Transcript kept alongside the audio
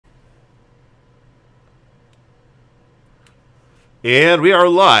And we are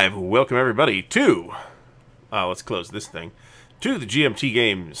live. Welcome everybody to, let's close this thing, to the GMT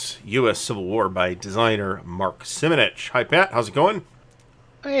Games U.S. Civil War by designer Mark Simonich. Hi Pat, how's it going?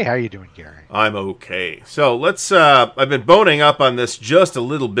 Hey, how you doing, Gary? I'm okay. So let's, I've been boning up on this just a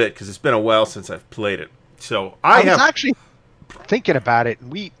little bit because it's been a while since I've played it. So I was actually thinking about it,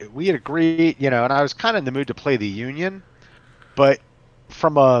 and we had agreed, and I was kind of in the mood to play the Union, but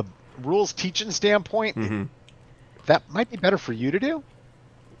from a rules teaching standpoint, that might be better for you to do,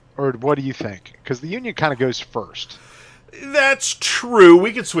 or what do you think? Because the Union kind of goes first. That's true.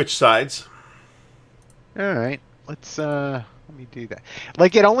 We could switch sides. All right, let's let me do that.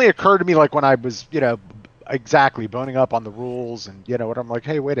 Like, it only occurred to me like when I was, exactly boning up on the rules, and what I'm like,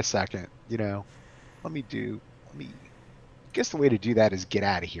 hey, wait a second, I guess the way to do that is get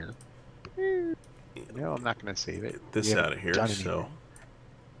out of here. No, I'm not going to save it. Get this out of here. So,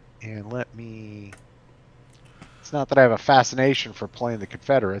 and let me. It's not that I have a fascination for playing the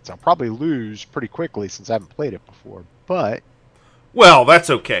Confederates. I'll probably lose pretty quickly since I haven't played it before. But well,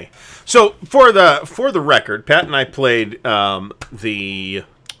 that's okay. So for the record, Pat and I played the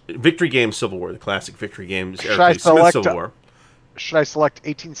Victory Games Civil War, the classic Victory Games Eric Smith Civil War. Should I select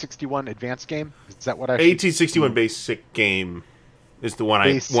 1861 Advanced Game? Is that what I? 1861 Basic Game is the one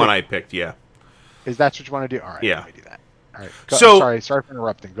I picked. Yeah. Is that what you want to do? All right. Yeah. Let me do that. All right. Sorry for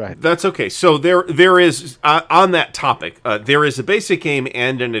interrupting. Go ahead. That's okay. So there is on that topic, there is a basic game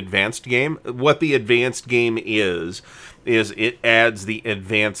and an advanced game. What the advanced game is it adds the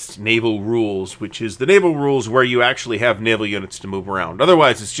advanced naval rules, which is the naval rules where you actually have naval units to move around.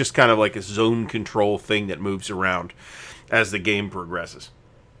 Otherwise, it's just kind of like a zone control thing that moves around as the game progresses.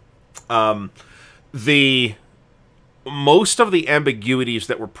 Most of the ambiguities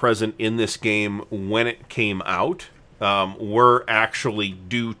that were present in this game when it came out were actually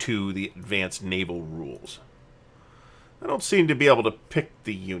due to the advanced naval rules. I don't seem to be able to pick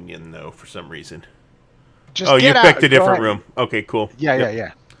the Union, though, for some reason. Just you picked a different room. Okay, cool.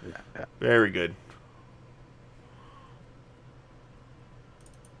 Yeah. Very good.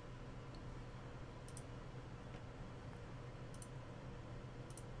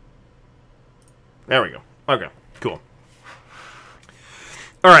 There we go. Okay, cool.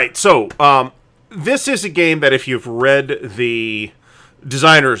 All right, so this is a game that, if you've read the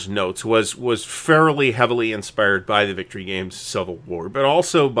designer's notes, was fairly heavily inspired by the Victory Games Civil War, but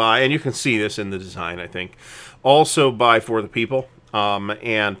also by, and you can see this in the design, I think, also by For the People,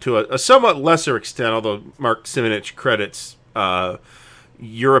 and to a somewhat lesser extent, although Mark Simonich credits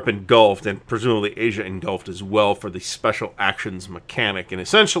Europe engulfed, and presumably Asia engulfed as well, for the special actions mechanic. And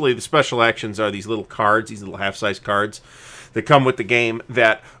essentially, the special actions are these little cards, these little half-size cards that come with the game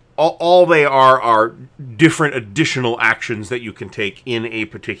that all they are different additional actions that you can take in a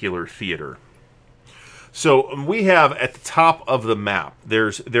particular theater. So we have at the top of the map,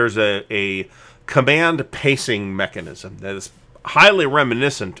 there's a command pacing mechanism that is highly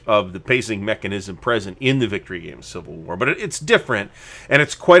reminiscent of the pacing mechanism present in the Victory Games Civil War, but it's different, and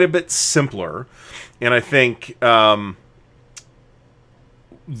it's quite a bit simpler. And I think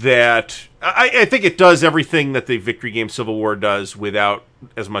that I think it does everything that the Victory Games Civil War does without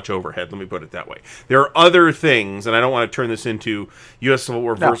as much overhead. Let me put it that way. There are other things, and I don't want to turn this into U.S. Civil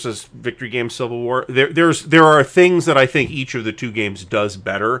War versus Victory Games Civil War. There are things that I think each of the two games does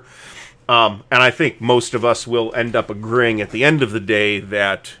better, and I think most of us will end up agreeing at the end of the day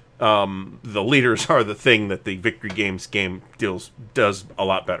that the leaders are the thing that the Victory Games game does a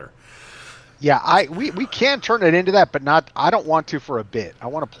lot better. Yeah, we can turn it into that, but not. I don't want to for a bit. I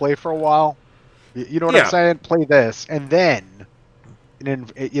want to play for a while. You know what I'm saying? Play this, and then,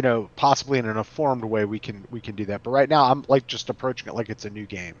 possibly in an informed way, we can do that. But right now, I'm like just approaching it like it's a new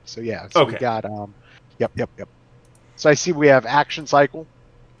game. So yeah, so we got yep. So I see we have action cycle.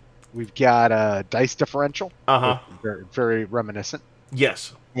 We've got dice differential. Very, very reminiscent.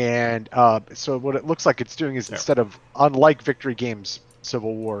 Yes. And so what it looks like it's doing is instead of, unlike Victory Games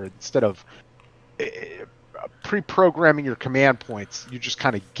Civil War, instead of pre-programming your command points, you just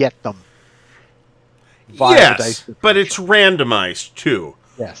kind of get them via the dice. But it's randomized too.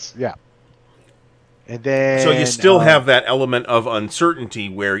 Yes, yeah. And then so you still have that element of uncertainty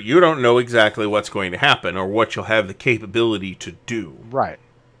where you don't know exactly what's going to happen or what you'll have the capability to do. Right.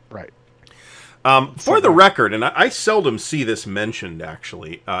 For the record, and I seldom see this mentioned,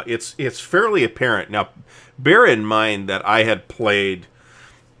 actually, it's fairly apparent. Now, bear in mind that I had played,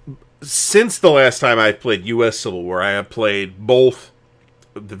 since the last time I played U.S. Civil War, I have played both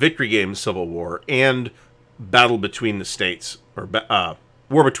the Victory Games Civil War and Battle Between the States, or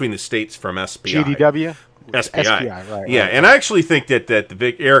War Between the States from SPI. GDW? SPI, right. Yeah, and I actually think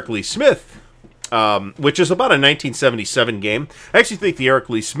that Eric Lee Smith which is about a 1977 game. I actually think the Eric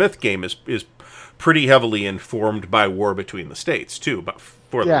Lee Smith game is pretty heavily informed by War Between the States, too, but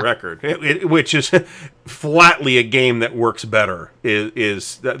for the record, which is flatly a game that works better.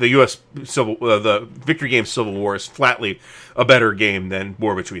 Is the U.S. the Victory Game Civil War is flatly a better game than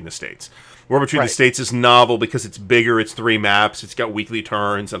War Between the States. War Between the States is novel because it's bigger, it's 3 maps, it's got weekly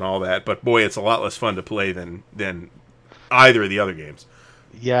turns and all that, but boy, it's a lot less fun to play than either of the other games.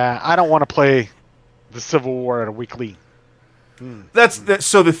 Yeah, I don't want to play the Civil War at a weekly.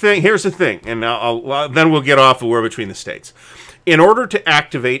 So the thing. Here's the thing, and then we'll get off of War Between the States. In order to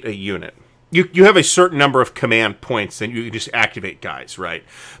activate a unit, you have a certain number of command points, and you can just activate guys, right?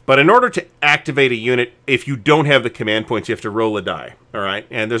 But in order to activate a unit, if you don't have the command points, you have to roll a die, all right?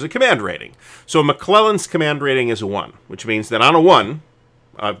 And there's a command rating. So McClellan's command rating is a 1, which means that on a 1,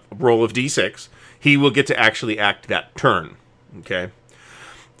 a roll of d6, he will get to actually act that turn, okay?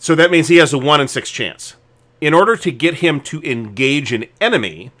 So that means he has a 1 in 6 chance. In order to get him to engage an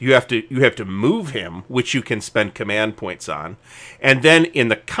enemy, you have to move him, which you can spend command points on. And then in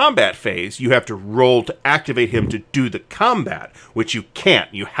the combat phase, you have to roll to activate him to do the combat, which you can't.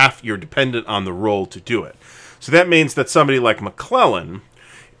 You're dependent on the roll to do it. So that means that somebody like McClellan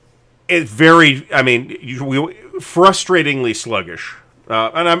is frustratingly sluggish.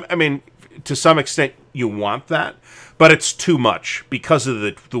 And to some extent, you want that, but it's too much because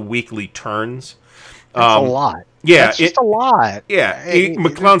of the weekly turns. That's a lot. Yeah, it's just a lot. Yeah,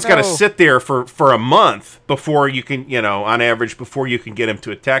 McClellan's got to sit there for a month before you can, on average, before you can get him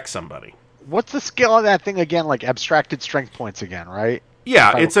to attack somebody. What's the scale of that thing again? Like abstracted strength points again, right?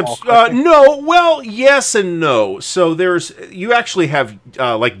 Yeah, it's no. Well, yes and no. So you actually have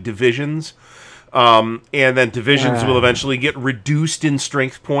like divisions, and then divisions will eventually get reduced in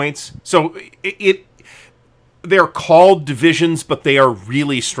strength points. So they're called divisions, but they are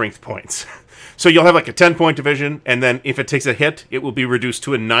really strength points. So you'll have like a 10-point division, and then if it takes a hit, it will be reduced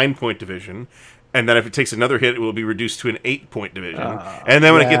to a 9-point division. And then if it takes another hit, it will be reduced to an 8-point division. And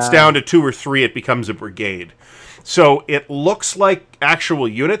then when it gets down to 2 or 3, it becomes a brigade. So it looks like actual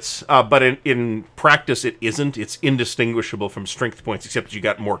units, but in practice it isn't. It's indistinguishable from strength points, except you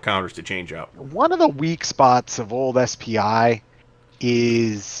got more counters to change out. One of the weak spots of old SPI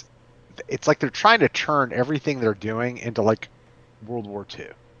is it's like they're trying to turn everything they're doing into like World War II.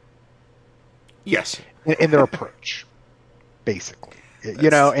 Yes. In their approach, basically.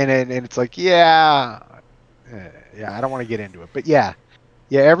 And it's like, I don't want to get into it. But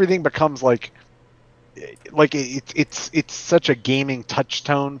everything becomes like it's such a gaming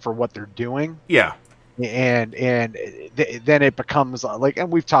touchstone for what they're doing. Yeah. And then it becomes like,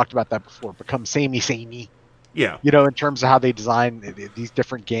 and we've talked about that before, it becomes samey. Yeah. In terms of how they design these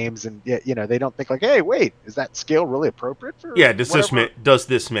different games, and they don't think like, hey, wait, is that scale really appropriate for? Yeah, does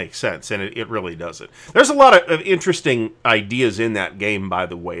this make sense? And it really doesn't. There's a lot of interesting ideas in that game, by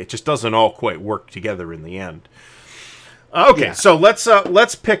the way. It just doesn't all quite work together in the end. So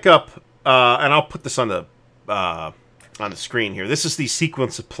let's pick up, and I'll put this on the screen here. This is the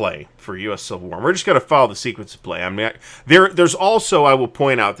sequence of play for U.S. Civil War. We're just going to follow the sequence of play. There's also, I will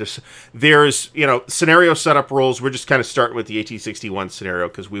point out, there's scenario setup rules. We're just kind of starting with the 1861 scenario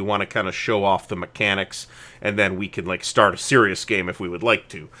because we want to kind of show off the mechanics, and then we can start a serious game if we would like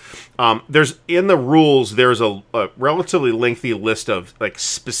to. In the rules, there's a relatively lengthy list of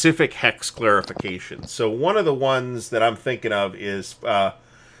specific hex clarifications. So one of the ones that I'm thinking of is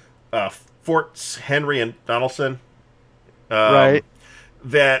Forts Henry and Donaldson. Right.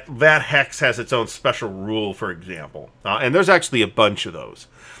 That hex has its own special rule, for example, and there's actually a bunch of those.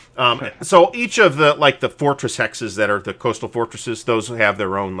 So each of the fortress hexes that are the coastal fortresses, those have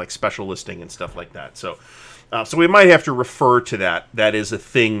their own special listing and stuff like that. So we might have to refer to that. That is a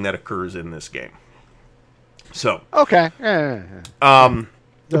thing that occurs in this game. So okay.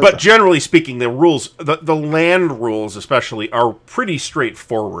 But generally speaking, the rules, the land rules especially, are pretty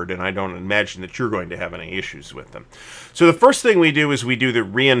straightforward, and I don't imagine that you're going to have any issues with them. So the first thing we do is we do the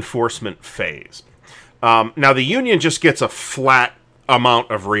reinforcement phase. Now, the Union just gets a flat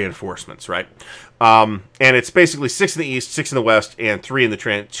amount of reinforcements, right? And it's basically 6 in the east, 6 in the west, and 2 in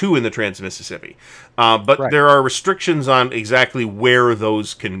the Trans-Mississippi. There are restrictions on exactly where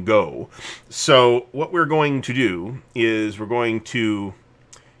those can go. So what we're going to do is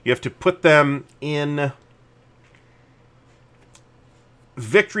you have to put them in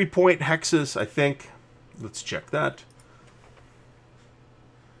victory point hexes, I think. Let's check that.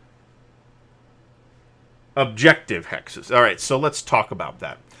 Objective hexes. All right, so let's talk about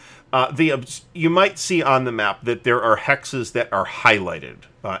that. You might see on the map that there are hexes that are highlighted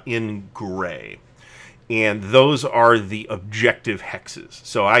in gray. and those are the objective hexes.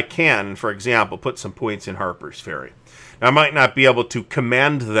 So I can, for example, put some points in Harper's Ferry. Now, I might not be able to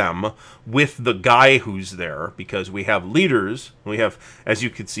command them with the guy who's there, because we have leaders. We have, as you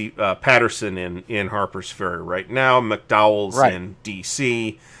can see, Patterson in Harper's Ferry right now, McDowell's in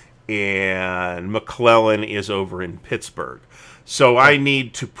D.C., and McClellan is over in Pittsburgh. So I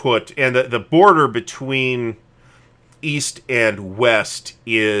need to put, and the border between east and west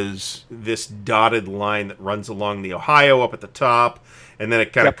is this dotted line that runs along the Ohio up at the top, and then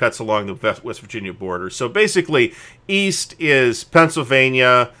it kind of cuts along the West Virginia border. So basically, east is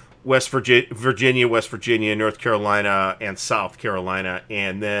Pennsylvania, West Virginia, North Carolina, and South Carolina,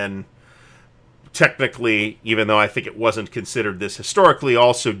 and then technically, even though I think it wasn't considered this historically,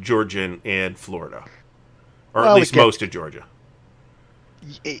 also Georgia and Florida, or at least most of Georgia.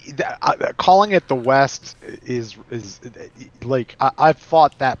 Calling it the West is like I've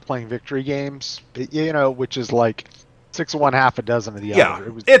fought that playing victory games, which is like 6 of one, half a dozen of the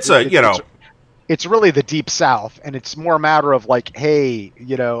other. It's really the Deep South, and it's more a matter of like, hey,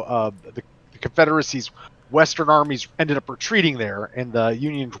 the Confederacy's Western armies ended up retreating there, and the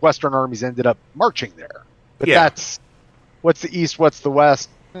Union's Western armies ended up marching there. But that's what's the East, what's the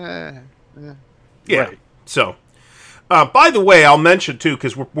West? Right. So. By the way, I'll mention too,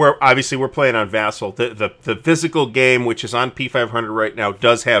 because we're obviously playing on Vassal. The physical game, which is on P500 right now,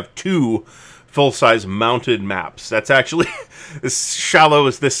 does have 2 full-size mounted maps. That's actually, as shallow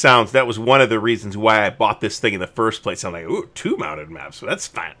as this sounds, that was one of the reasons why I bought this thing in the first place. I'm like, ooh, 2 mounted maps. So that's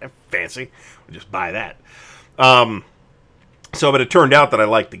fine. That's fancy. We'll just buy that. But it turned out that I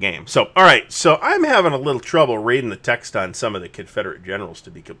liked the game. So, all right. So I'm having a little trouble reading the text on some of the Confederate generals, to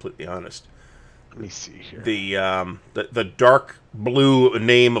be completely honest. Let me see here. The dark blue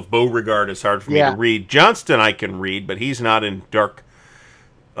name of Beauregard is hard for me to read. Johnston I can read, but he's not in dark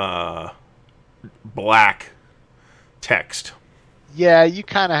black text. Yeah, you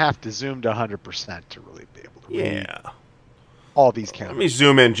kind of have to zoom to 100% to really be able to read all these counters. Let me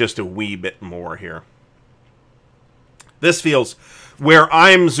zoom in just a wee bit more here. This feels, where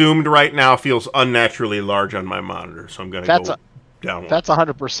I'm zoomed right now, feels unnaturally large on my monitor, so I'm going to go down one. That's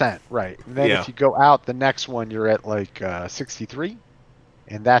 100%, right. And then if you go out, the next one, you're at like 63,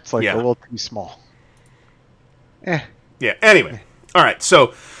 and that's like a little too small. Yeah, anyway. All right,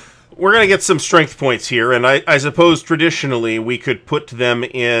 so we're going to get some strength points here, and I suppose traditionally we could put them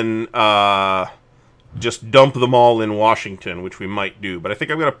in, just dump them all in Washington, which we might do. But I think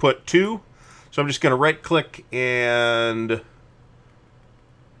I'm going to put 2, so I'm just going to right-click and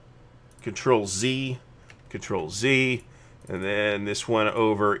Control-Z, Control-Z, and then this one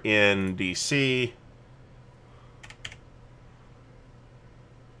over in D.C.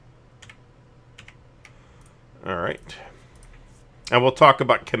 All right. And we'll talk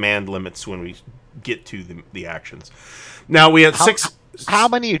about command limits when we get to the actions. Now, we have 6... How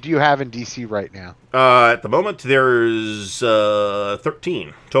many do you have in D.C. right now? At the moment, there's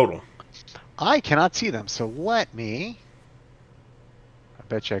 13 total. I cannot see them, so let me... I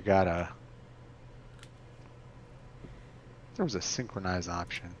bet you I got a... There was a synchronize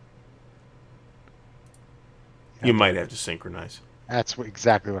option. You might have to synchronize. That's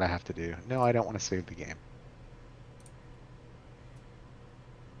exactly what I have to do. No, I don't want to save the game.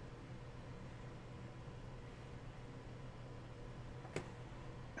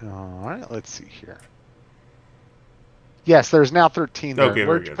 All right, let's see here. Yes, there's now 13 there. Okay,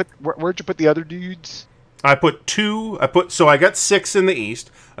 where'd you put the other dudes? I put 2. So I got 6 in the East.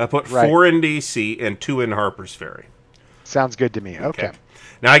 I put 4 in D.C. and 2 in Harper's Ferry. Sounds good to me. Okay.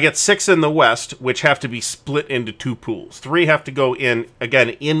 Now I get 6 in the West, which have to be split into 2 pools. 3 have to go in, again,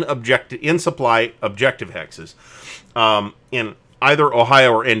 in supply objective hexes, in either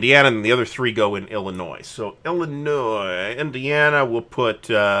Ohio or Indiana, and the other 3 go in Illinois. So Illinois, Indiana, we'll put,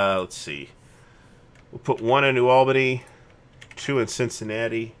 let's see, we'll put 1 in New Albany, 2 in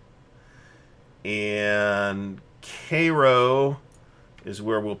Cincinnati, and Cairo is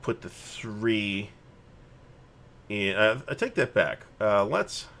where we'll put the 3 in. I take that back.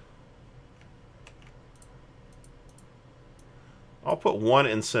 I'll put 1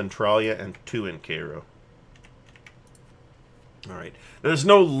 in Centralia and 2 in Cairo. All right. There's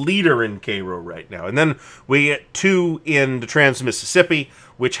no leader in Cairo right now. And then we get 2 in the Trans-Mississippi,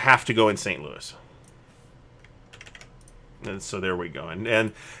 which have to go in St. Louis. And so there we go.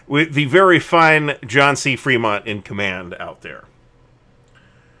 And with the very fine John C. Fremont in command out there.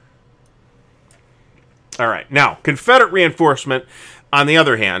 All right. Now, Confederate reinforcement, on the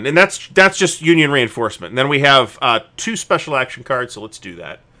other hand, and that's just Union reinforcement. And then we have 2 special action cards, so let's do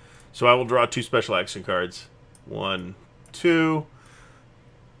that. So I will draw 2 special action cards. 1, 2.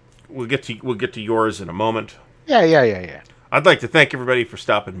 we'll get to yours in a moment. Yeah. I'd like to thank everybody for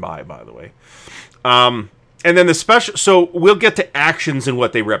stopping by the way. And then the special, so we'll get to actions and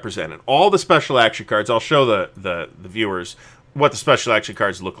what they represent. And all the special action cards, I'll show the viewers what the special action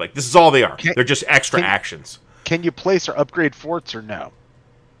cards look like. This is all they are. They're just extra actions. Can you place or upgrade forts or no?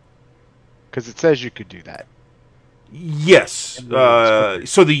 Because it says you could do that. Yes.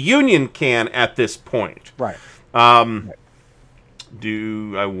 So the Union can at this point. Right.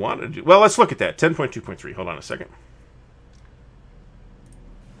 Do I want to do... Well, let's look at that. 10.2.3. Hold on a second.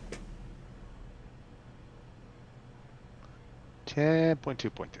 And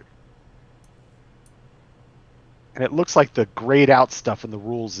it looks like the grayed out stuff in the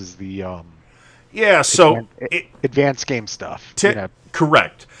rules is the advanced game stuff.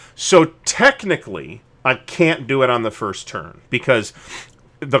 Correct. So technically, I can't do it on the first turn because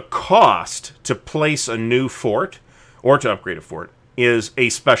the cost to place a new fort or to upgrade a fort is a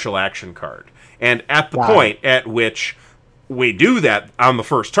special action card. And at the point at which we do that on the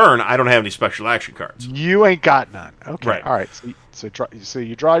first turn, I don't have any special action cards. You ain't got none. Okay. Right. All right. So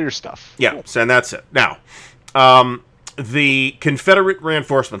you draw your stuff. Yeah. Cool. So, and that's it. Now, the Confederate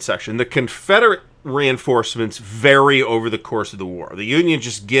reinforcement section. The Confederate reinforcements vary over the course of the war. The Union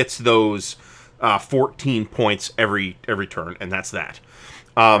just gets those 14 points every turn, and that's that.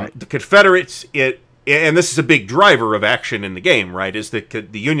 Right. The Confederates, and this is a big driver of action in the game, right, is that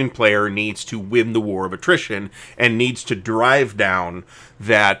the Union player needs to win the war of attrition and needs to drive down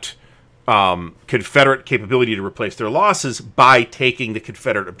that Confederate capability to replace their losses by taking the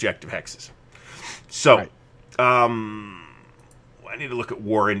Confederate objective hexes. So, I need to look at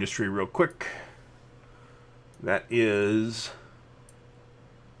war industry real quick. That is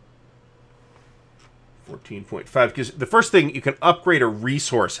 14.5, because the first thing, you can upgrade a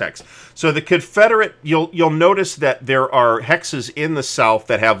resource hex. So the Confederate, you'll notice that there are hexes in the South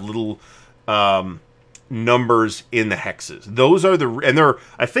that have little numbers in the hexes. Those are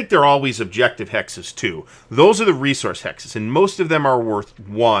I think they're always objective hexes too. Those are the resource hexes, and most of them are worth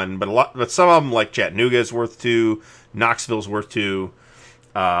 1, but some of them, like Chattanooga, is worth 2, Knoxville's worth 2,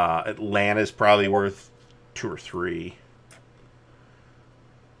 Atlanta's probably worth 2 or 3.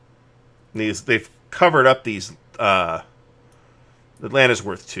 They've covered up these. Atlanta's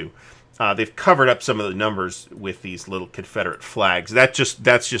worth 2. They've covered up some of the numbers with these little Confederate flags. That's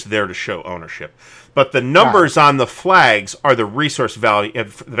just there to show ownership. But the numbers on the flags are the resource value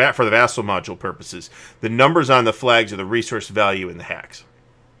for the vassal module purposes. The numbers on the flags are the resource value in the hex,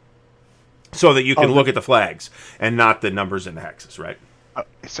 so that you can look at the flags and not the numbers in the hexes, right?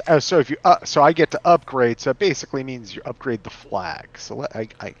 So if you so I get to upgrade. So it basically means you upgrade the flag. So I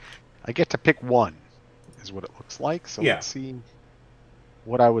get to pick one, is what it looks like. So let's see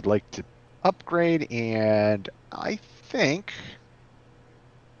what I would like to upgrade, and I think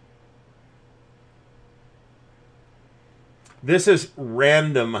this is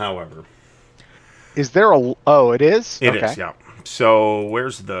random, however. Is there a... Oh, it is? It is, yeah. So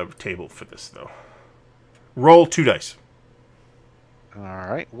where's the table for this, though? Roll 2 dice. All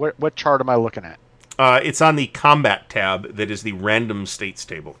right. What chart am I looking at? It's on the combat tab that is the random states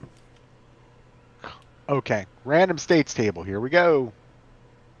table. Okay. Random states table. Here we go.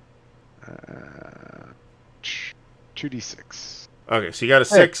 2d6. Okay, so you got a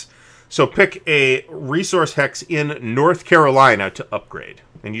 6. So pick a resource hex in North Carolina to upgrade.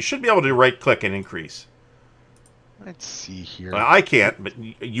 And you should be able to right-click and increase. Let's see here. I can't, but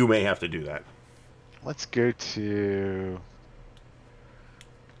you may have to do that. Let's go to...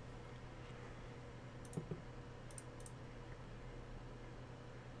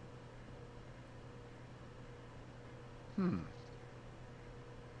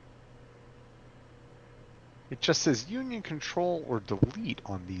 It just says Union control or delete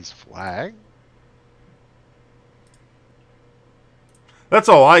on these flags. That's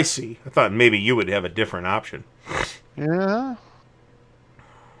all I see. I thought maybe you would have a different option. Yeah.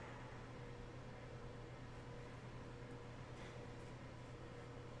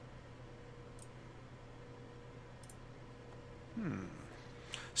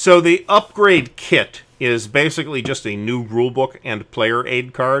 So the upgrade kit is basically just a new rulebook and player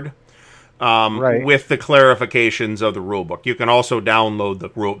aid card. With the clarifications of the rulebook. You can also download the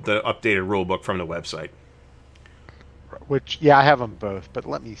updated rulebook from the website. Which, yeah, I have them both, but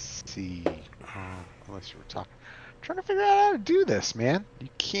let me see. Unless you were talking. I'm trying to figure out how to do this, man. You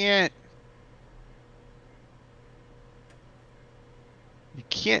can't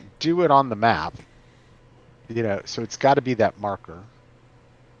do it on the map. You know, so it's got to be that marker.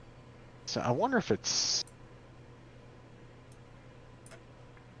 So I wonder if it's...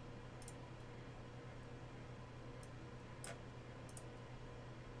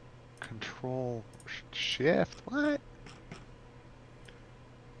 Control Shift. What?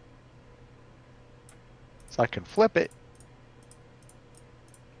 So I can flip it.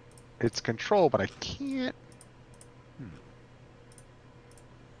 It's Control, but I can't.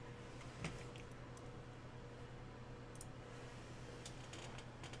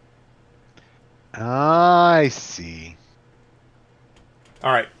 I see.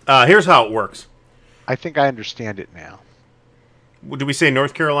 All right. Here's how it works. I think I understand it now. Did we say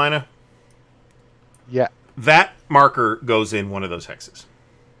North Carolina? Yeah. That marker goes in one of those hexes.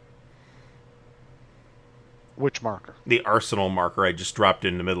 Which marker? The arsenal marker I just dropped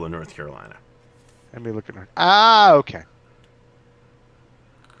in the middle of North Carolina. Let me look at it. Ah, okay.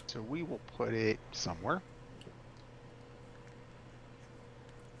 So we will put it somewhere.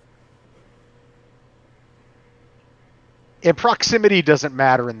 And proximity doesn't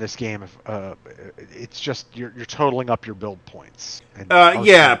matter in this game. If it's just you're totaling up your build points. And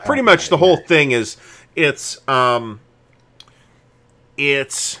yeah, pretty much the whole thing is it's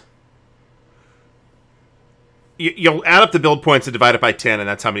you'll add up the build points and divide it by 10, and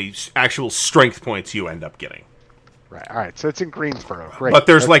that's how many actual strength points you end up getting. Right. All right. So it's in Greensboro. Great. But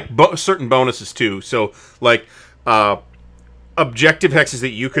there's like certain bonuses too. So like objective hexes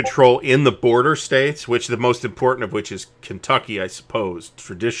that you control in the border states, which the most important of which is Kentucky, I suppose,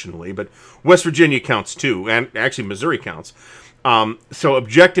 traditionally, but West Virginia counts too, and actually Missouri counts. So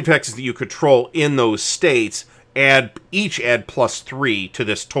objective hexes that you control in those states each add +3 to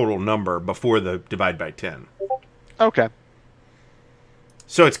this total number before the divide by 10. Okay.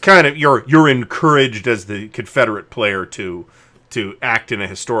 So it's kind of you're encouraged as the Confederate player to act in a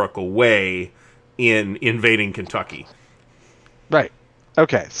historical way in invading Kentucky. Right.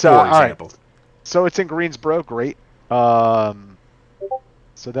 Okay. So for example. All right. So it's in Greensboro. Great. So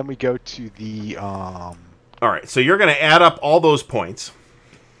then we go to the. All right. So you're going to add up all those points.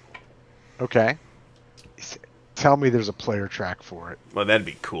 Okay. Tell me there's a player track for it. Well, that'd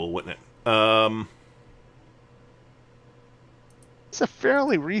be cool, wouldn't it? It's a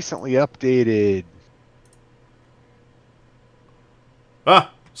fairly recently updated.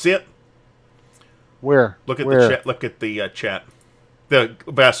 See it? Where? Look at the chat. Look at the chat. The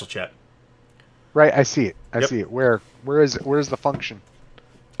Vassal chat. Right, I see it. I see it. Where is it? Where's the function?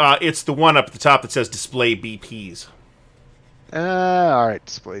 It's the one up at the top that says display BPs. All right,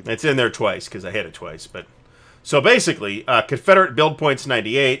 display. It's in there twice because I hit it twice. But so basically, Confederate build points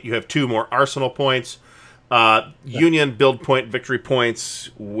 98. You have 2 more arsenal points. Union build point victory points,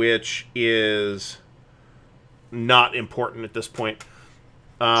 which is not important at this point.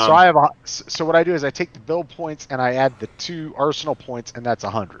 So I have so what I do is I take the build points and I add the 2 arsenal points, and that's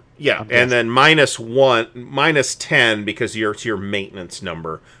 100. Yeah, and then minus 10 because it's your maintenance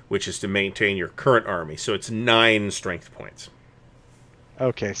number, which is to maintain your current army. So it's 9 strength points.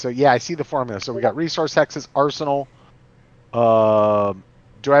 Okay, so yeah, I see the formula. So we got resource hexes, arsenal. Do I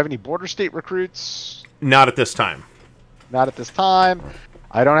have any border state recruits? Not at this time. Not at this time.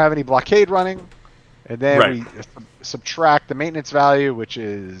 I don't have any blockade running. And then we subtract the maintenance value, which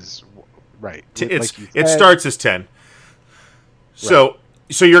is right. It starts as 10. So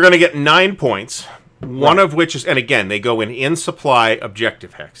you're going to get 9 points. One of which is, and again, they go in supply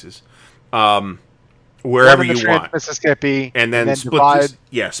objective hexes, wherever you want. Mississippi, and then split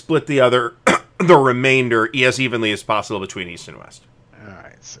split the other, the remainder as evenly as possible between East and West. All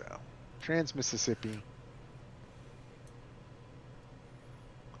right, so Trans-Mississippi.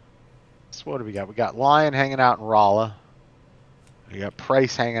 So what do we got? We got Lyon hanging out in Rolla. We got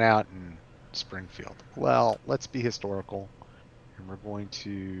Price hanging out in Springfield. Well, let's be historical. And we're going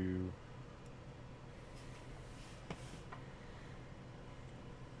to...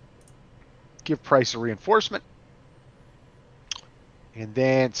 give Price a reinforcement. And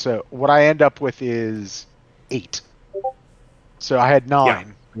then, so what I end up with is 8. So I had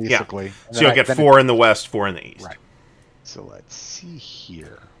 9, basically. Yeah. So you'll get 4 in the west, 4 in the east. Right. So let's see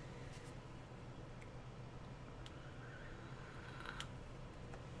here.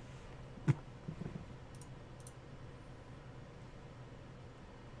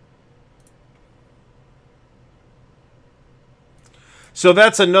 So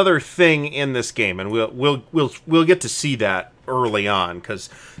that's another thing in this game, and we'll get to see that early on because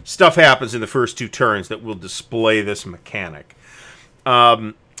stuff happens in the first 2 turns that will display this mechanic.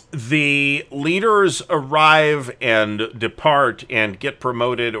 The leaders arrive and depart and get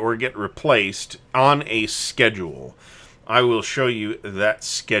promoted or get replaced on a schedule. I will show you that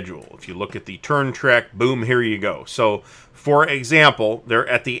schedule. If you look at the turn track, boom, here you go. So, for example, they're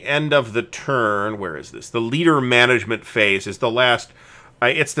at the end of the turn. Where is this? The leader management phase is the last.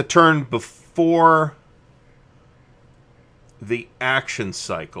 It's the turn before the action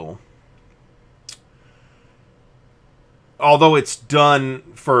cycle. although it's done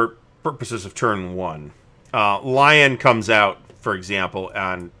for purposes of turn 1. Lion comes out, for example,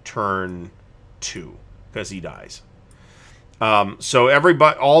 on turn 2 because he dies. So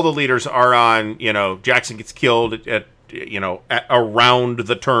everybody, all the leaders are on. Jackson gets killed at around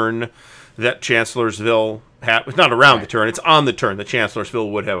the turn that Chancellorsville it's not around the turn; it's on the turn that Chancellorsville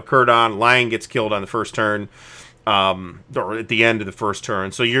would have occurred on. Lion gets killed on the first turn, or at the end of the first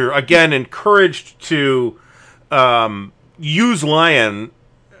turn. So you're again encouraged to use Lion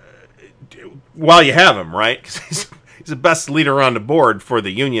while you have him, right? Because he's the best leader on the board for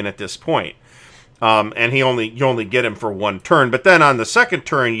the Union at this point. And you only get him for one turn, but then on the second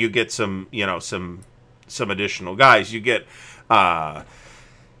turn you get some additional guys. You get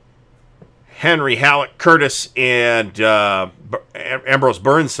Henry, Halleck, Curtis, and Ambrose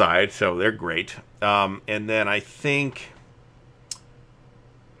Burnside, so they're great. And then I think,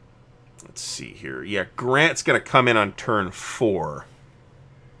 let's see here. Yeah, Grant's going to come in on turn 4.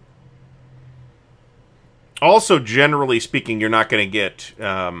 Also, generally speaking, you're not going to get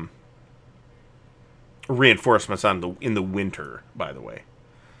reinforcements in the winter, by the way.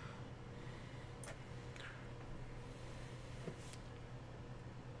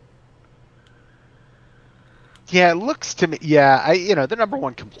 Yeah, it looks to me. Yeah, the number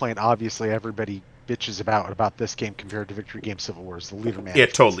one complaint, obviously, everybody bitches about this game compared to Victory Game Civil War is the leader management.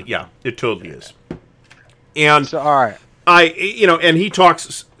 It totally is. And so, all right. And Mark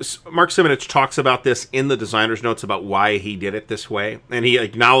Simonich talks about this in the designer's notes about why he did it this way, and he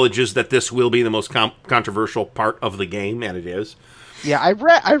acknowledges that this will be the most controversial part of the game, and it is. Yeah, I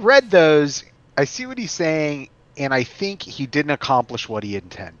read those. I see what he's saying, and I think he didn't accomplish what he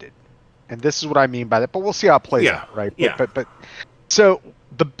intended. And this is what I mean by that, but we'll see how it plays out, right? But so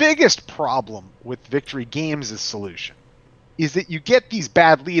the biggest problem with Victory Games' solution is that you get these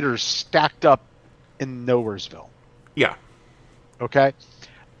bad leaders stacked up in Nowheresville. Yeah. Okay?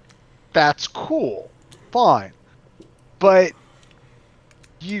 That's cool. Fine. But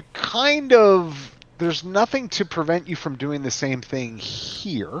you there's nothing to prevent you from doing the same thing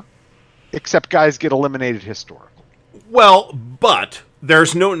here, except guys get eliminated historically. Well, but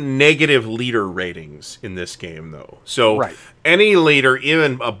there's no negative leader ratings in this game, though. So any leader,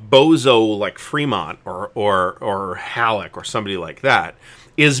 even a bozo like Fremont or Halleck or somebody like that,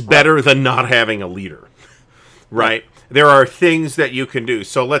 is better than not having a leader. Right? There are things that you can do.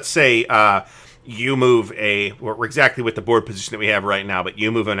 So let's say you move we're exactly with the board position that we have right now, but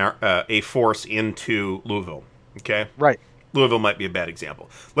you move a force into Louisville. Okay? Right. Louisville might be a bad example.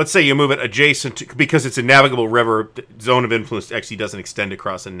 Let's say you move it adjacent to, because it's a navigable river, the zone of influence actually doesn't extend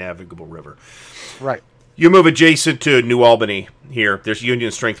across a navigable river. Right. You move adjacent to New Albany here. There's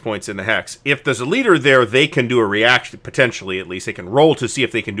Union strength points in the hex. If there's a leader there, they can do a reaction, potentially at least. They can roll to see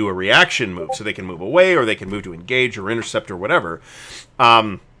if they can do a reaction move. So they can move away, or they can move to engage or intercept or whatever.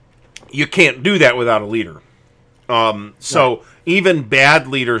 You can't do that without a leader. So even bad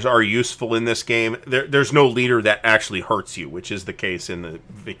leaders are useful in this game. There's no leader that actually hurts you, which is the case in the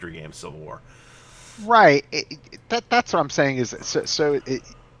Victory Game Civil War. Right. That's what I'm saying is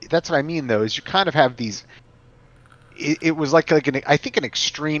that's what I mean, though, is you kind of have these. It was like I think an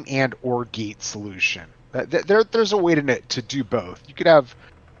extreme and or gate solution. There's a way to do both. You could have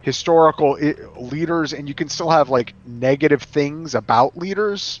historical leaders, and you can still have like negative things about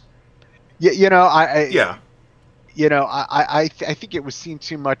leaders. I think it was seen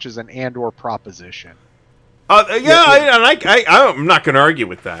too much as an and or proposition. I'm not going to argue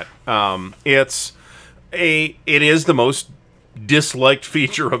with that. It is the most disliked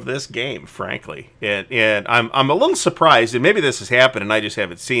feature of this game, frankly, and I'm a little surprised, and maybe this has happened and I just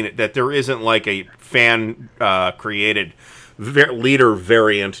haven't seen it, that there isn't like a fan created leader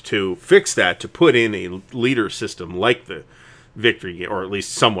variant to fix that, to put in a leader system like the Victory Game, or at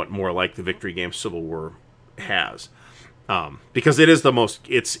least somewhat more like the Victory Game Civil War has, because it is the most.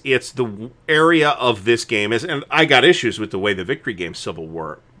 It's the area of this game is, and I got issues with the way the Victory Game Civil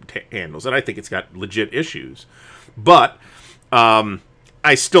War handles it. I think it's got legit issues, but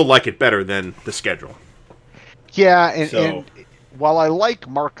I still like it better than the schedule. Yeah, and while I like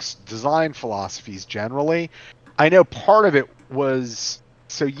Mark's design philosophies generally, I know part of it was.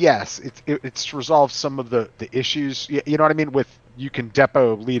 So yes, it's resolved some of the issues. You know what I mean? With you can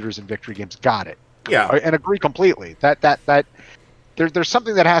depot leaders in Victory Games. Got it. Yeah, and agree completely. That there's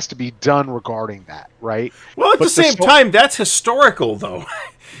something that has to be done regarding that, right? Well, at the same time, that's historical, though.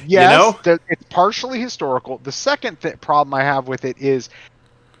 Yes, it's partially historical. The second problem I have with it is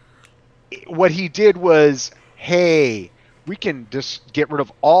what he did was, hey, we can just get rid of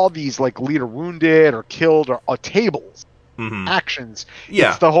all these like leader wounded or killed or tables. Mm-hmm. Actions. Yeah.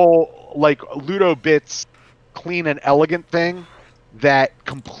 It's the whole like Ludo bits clean and elegant thing that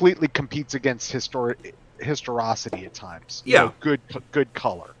completely competes against historicity at times. Yeah. Good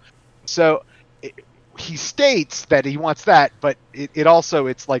color. So he states that he wants that, but it also,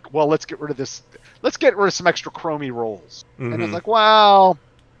 it's like, well, let's get rid of this. Let's get rid of some extra chromey rolls. And it's like, well,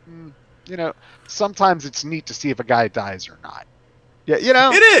 sometimes it's neat to see if a guy dies or not. Yeah,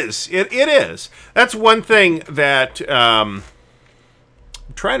 It is. It is. That's one thing that I'm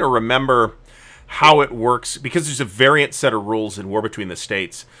trying to remember how it works, because there's a variant set of rules in War Between the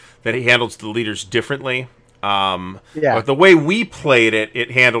States that he handles the leaders differently. But the way we played it,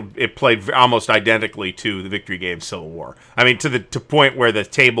 it played almost identically to the victory game Civil War. I mean, to the point where the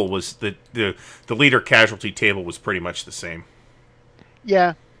table was the leader casualty table was pretty much the same.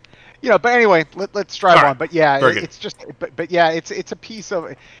 Yeah. But anyway, let's drive on. But yeah, it's just, but yeah, it's a piece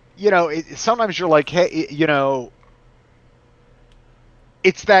of, sometimes you're like, hey,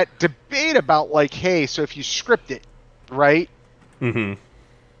 it's that debate about like, hey, so if you script it, right? Mm-hmm.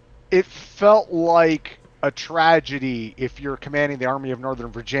 It felt like a tragedy if you're commanding the Army of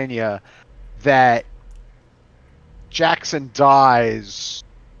Northern Virginia that Jackson dies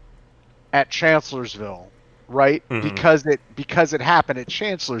at Chancellorsville, right? Mm-hmm. Because it happened at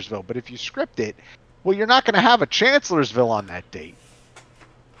Chancellorsville. But if you script it, well, you're not going to have a Chancellorsville on that date,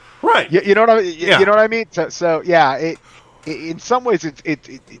 right? You know what I mean? Yeah. You know what I mean? So yeah, in some ways it's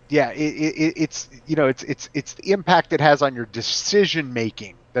the impact it has on your decision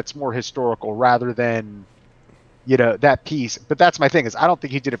making that's more historical rather than that piece. But that's my thing, is I don't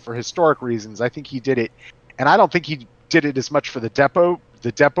think he did it for historic reasons. I think he did it, and I don't think he did it as much for the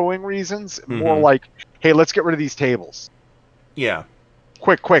depoting reasons. Mm-hmm. More like, hey, let's get rid of these tables. Yeah,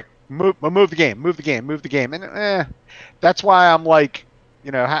 quick, move the game, and that's why I'm like,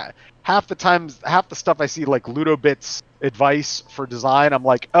 half the stuff I see like Ludobit's advice for design, I'm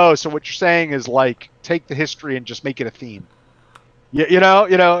like, oh, so what you're saying is like take the history and just make it a theme.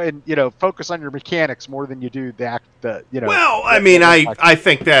 And focus on your mechanics more than you do Well, I mean, I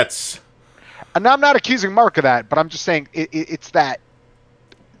think that's. And I'm not accusing Mark of that, but I'm just saying it's that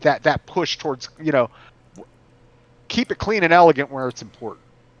push towards keep it clean and elegant where it's important.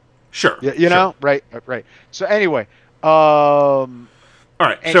 Sure. Sure. Right. So anyway, all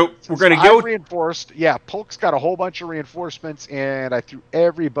right. So we're going to go reinforced. Yeah, Polk's got a whole bunch of reinforcements, and I threw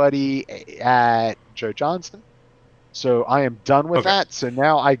everybody at Joe Johnston. So I am done with that. So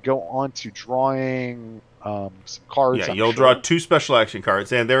now I go on to drawing some cards. Yeah, you'll draw 2 special action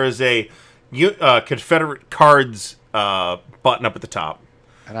cards, and there is a Confederate cards button up at the top.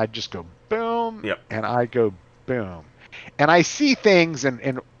 And I just go boom. Yep. And I go boom, and I see things,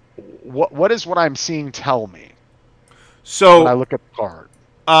 and what is what I'm seeing tell me? So when I look at the card,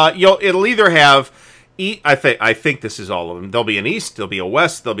 it'll either have. I think this is all of them. There'll be an east, there'll be a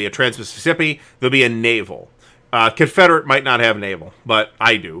west, there'll be a trans-Mississippi, there'll be a naval. Confederate might not have naval, but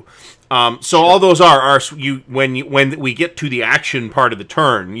I do. So all those are when we get to the action part of the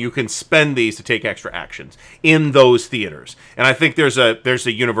turn, you can spend these to take extra actions in those theaters. And I think there's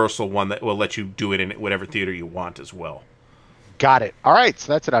a universal one that will let you do it in whatever theater you want as well. Got it. All right,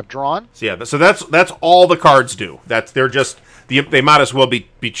 so that's it. I've drawn. So yeah, so that's all the cards do. They might as well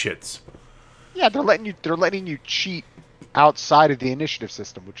be chits. Yeah, they're letting you cheat outside of the initiative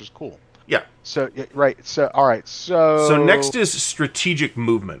system, which is cool. Yeah. So right. So all right. So next is strategic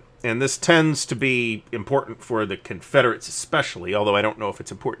movement, and this tends to be important for the Confederates especially, although I don't know if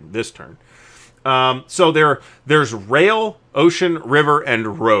it's important this turn. So there's rail, ocean, river,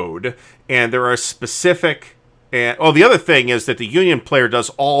 and road, and there are specific. And the other thing is that the Union player does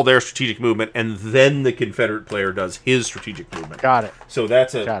all their strategic movement, and then the Confederate player does his strategic movement. Got it. So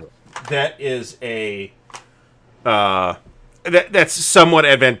that's that's somewhat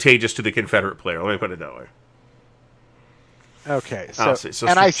advantageous to the Confederate player. Let me put it that way. Okay. So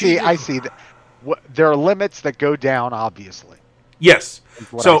and I see that there are limits that go down, obviously. Yes.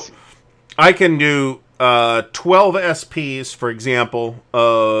 So I can do 12 SPs, for example,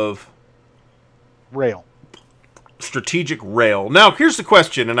 of rail. Strategic rail. Now, here's the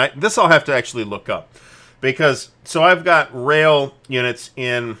question, and this I'll have to actually look up. Because, so I've got rail units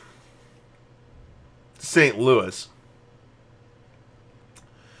in St. Louis.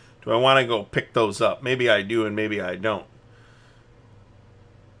 Do I want to go pick those up? Maybe I do and maybe I don't.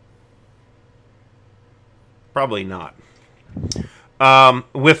 Probably not.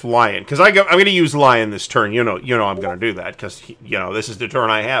 With Lion, because I'm going to use Lion this turn. You know I'm going to do that because this is the turn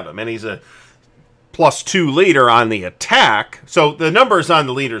I have him, and he's a +2 leader on the attack. So the numbers on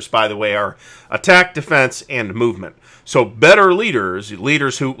the leaders, by the way, are attack, defense, and movement. So better leaders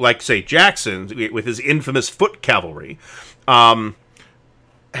who, like say Jackson with his infamous foot cavalry,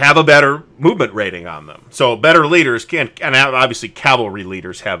 have a better movement rating on them. So better leaders can, and obviously cavalry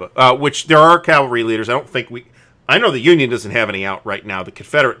leaders have which there are cavalry leaders. I know the Union doesn't have any out right now. The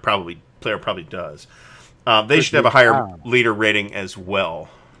Confederate player probably does. They should have a higher leader rating as well.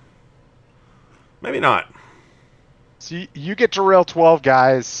 Maybe not. So you get to rail 12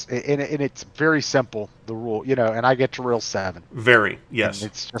 guys, and it's very simple, the rule, and I get to rail 7. Very, yes.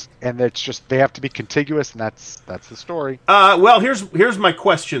 And it's just they have to be contiguous, and that's the story. Well, here's my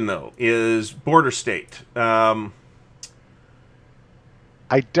question though: is border state? I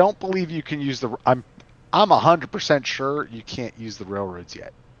don't believe you can use the. I'm 100% sure you can't use the railroads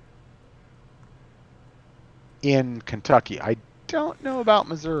yet in Kentucky. I don't know about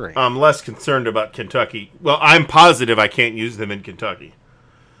Missouri. I'm less concerned about Kentucky. Well, I'm positive I can't use them in Kentucky.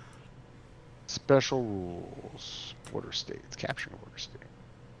 Special rules. Border states. Capturing a border state.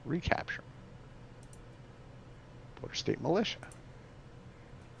 Recapture. Border state militia.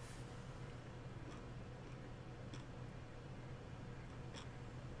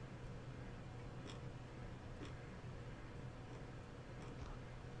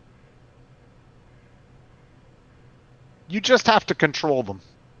 You just have to control them.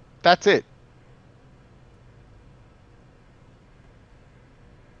 That's it.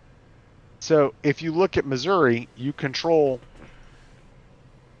 So if you look at Missouri, you control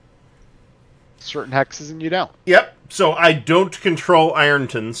certain hexes and you don't. Yep. So I don't control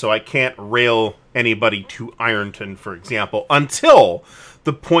Ironton, so I can't rail anybody to Ironton, for example, until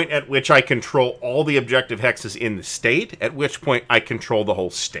the point at which I control all the objective hexes in the state, at which point I control the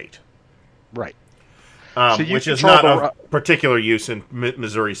whole state. Right. Which is not of particular use in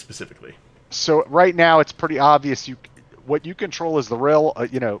Missouri specifically. So right now it's pretty obvious. What you control is the rail,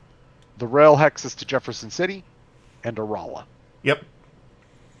 the rail hexes to Jefferson City and to Rolla. Yep.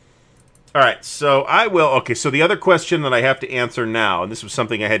 All right, so I will... Okay, so the other question that I have to answer now, and this was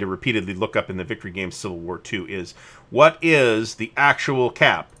something I had to repeatedly look up in the Victory Games Civil War II, is what is the actual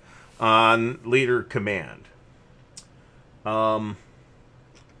cap on leader command?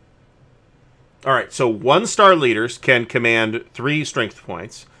 All right, so 1-star leaders can command 3 strength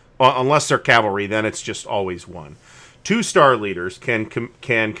points. Unless they're cavalry, then it's just always 1. 2-star leaders can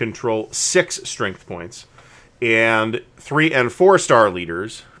control 6 strength points. And 3- and 4-star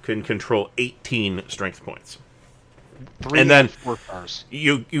leaders can control 18 strength points. 3 and then 4 stars.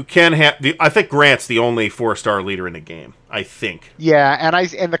 You can have... I think Grant's the only 4-star leader in the game. I think. Yeah,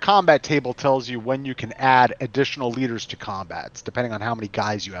 and the combat table tells you when you can add additional leaders to combats, depending on how many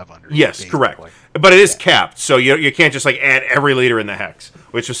guys you have under. Yes, correct. But it is capped, so you can't just add every leader in the hex,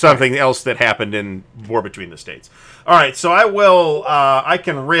 which is something else that happened in War Between the States. All right, so I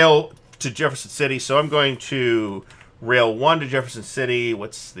can rail to Jefferson City, so I'm going to rail 1 to Jefferson City.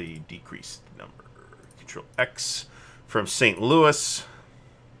 What's the decreased number? Control X from St. Louis.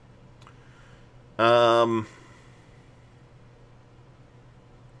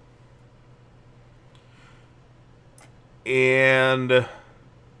 And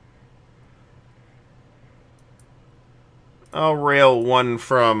I'll rail 1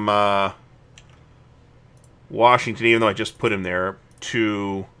 from Washington, even though I just put him there,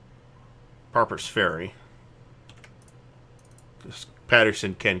 to Harper's Ferry. Just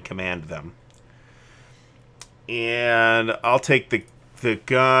Patterson can command them. And I'll take the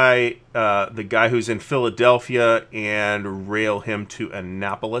guy who's in Philadelphia and rail him to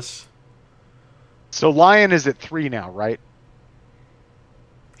Annapolis. So Lion is at 3 now, right?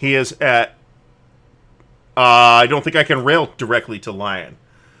 He is at... I don't think I can rail directly to Lion.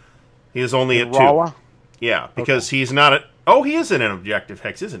 He is only at 2. Rolla? Yeah, because he's not at... Oh, he is in an objective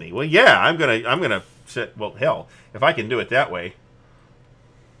hex, isn't he? Well, yeah, I'm gonna set... Well, hell, if I can do it that way.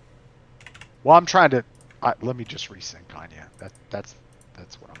 Well, I'm trying to... let me just resync on you. That's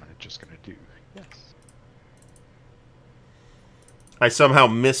what I'm just gonna do. Yes. I somehow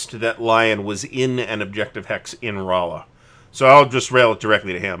missed that Lion was in an objective hex in Rolla. So I'll just rail it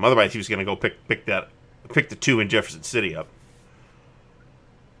directly to him. Otherwise, he was going to go pick the 2 in Jefferson City up.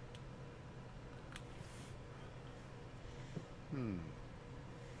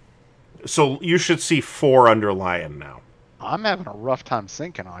 So you should see 4 under Lion now. I'm having a rough time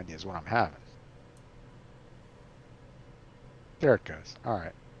syncing on you is what I'm having. There it goes. All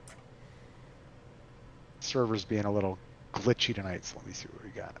right. Server's being a little glitchy tonight, so let me see what we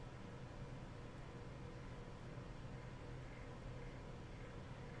got.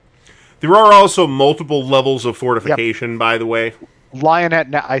 There are also multiple levels of fortification, by the way.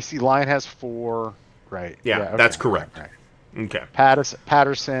 I see Lion has 4. Right. Yeah, okay, that's correct. Right. Okay.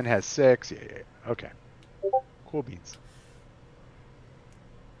 Patterson has 6. Yeah. Okay. Cool beans.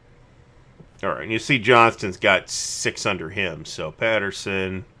 All right, and you see Johnston's got 6 under him, so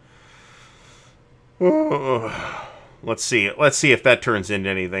Patterson. Oh, let's see if that turns into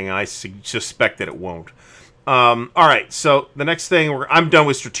anything. I suspect that it won't. All right, so the next thing, I'm done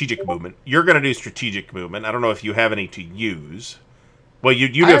with strategic movement. You're going to do strategic movement. I don't know if you have any to use. Well,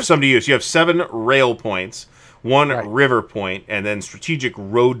 you have some to use. You have 7 rail points, 1 river point, and then strategic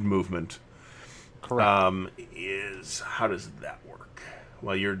road movement. Correct. How does that work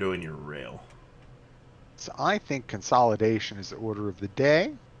while you're doing your rail? So I think consolidation is the order of the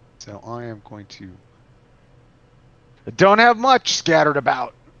day. So I am going to... I don't have much scattered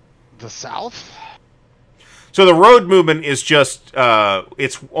about the south. So the road movement is just,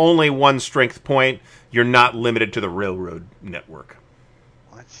 it's only 1 strength point. You're not limited to the railroad network.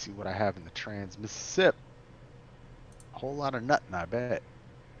 Let's see what I have in the Trans-Mississippi. A whole lot of nutting, I bet.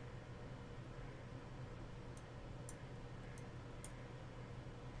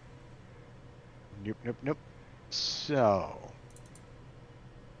 Nope. So...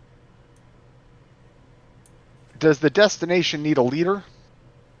 Does the destination need a leader?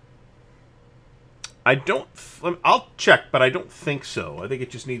 I don't... I'll check, but I don't think so. I think it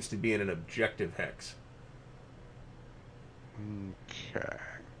just needs to be in an objective hex. Okay.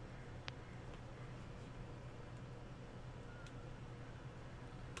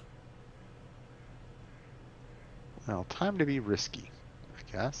 Well, time to be risky,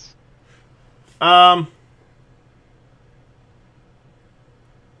 I guess. I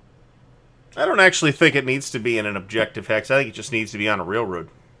don't actually think it needs to be in an objective hex. I think it just needs to be on a railroad.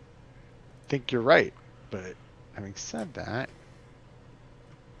 I think you're right, but having said that,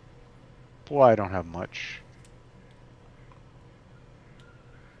 boy, I don't have much.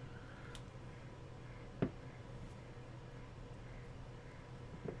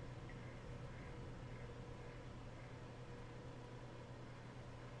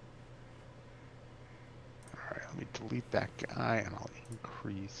 Alright, let me delete that guy and I'll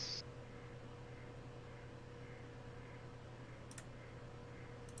increase.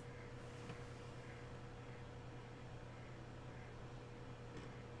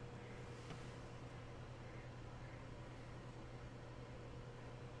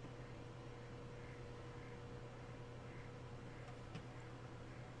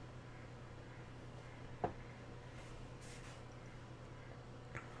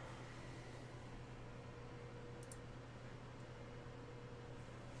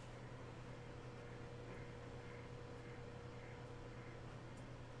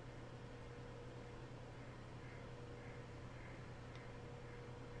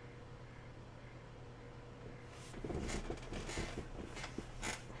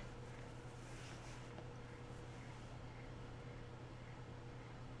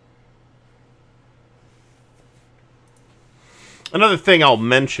 Another thing I'll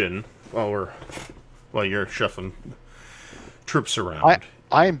mention while you're shuffling troops around.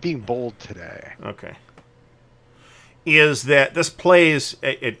 I am being bold today. Okay. Is that this plays,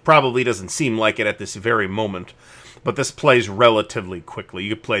 it probably doesn't seem like it at this very moment, but this plays relatively quickly.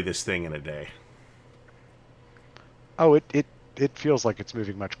 You could play this thing in a day. Oh, it feels like it's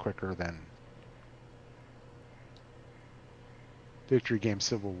moving much quicker than Victory Game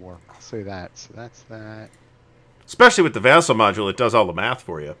Civil War. I'll say that. So that's that. Especially with the Vassal module, it does all the math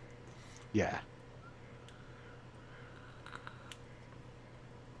for you. Yeah.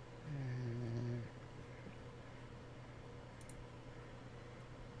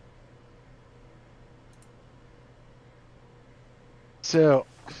 So,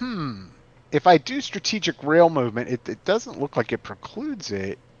 if I do strategic rail movement, it doesn't look like it precludes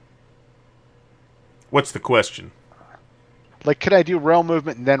it. What's the question? Like, could I do rail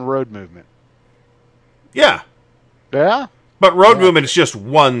movement and then road movement? Yeah. Yeah? But road movement is just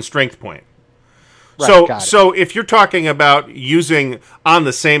 1 strength point. Right, so if you're talking about using on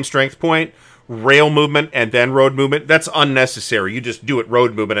the same strength point, rail movement and then road movement, that's unnecessary. You just do it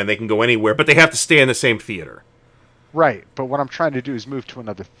road movement and they can go anywhere, but they have to stay in the same theater. Right, but what I'm trying to do is move to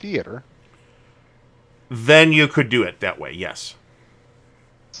another theater. Then you could do it that way, yes.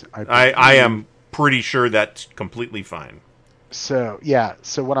 So I am pretty sure that's completely fine. So, yeah,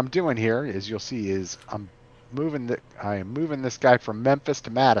 so what I'm doing here is, you'll see, is I am moving this guy from Memphis to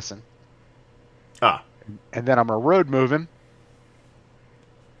Madison. Ah. And then I'm going to road move him.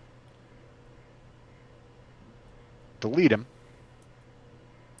 Delete him.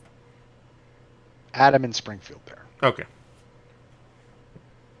 Add him in Springfield there. Okay.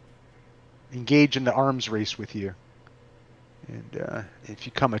 Engage in the arms race with you. And if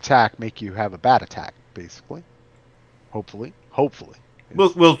you come attack, make you have a bad attack, basically. Hopefully.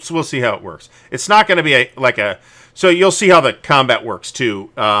 We'll see how it works. It's not going to be so you'll see how the combat works too.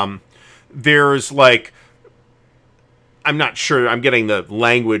 there's like, I'm not sure I'm getting the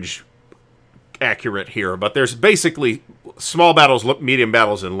language accurate here, but there's basically small battles, medium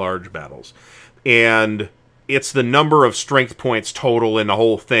battles, and large battles. And it's the number of strength points total in the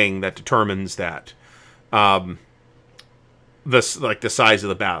whole thing that determines that. The size of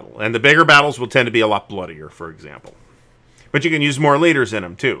the battle. And the bigger battles will tend to be a lot bloodier, for example. But you can use more leaders in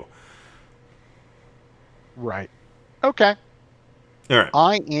them, too. Right. Okay. All right.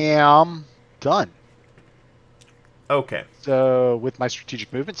 I am done. Okay. So, with my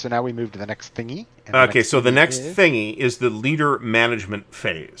strategic movement, so now we move to the next thingy. Okay, so the next thingy is the leader management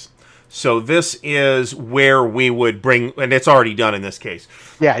phase. So this is where we would bring, and it's already done in this case.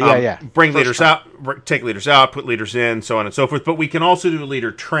 Yeah. Bring leaders out, take leaders out, put leaders in, so on and so forth. But we can also do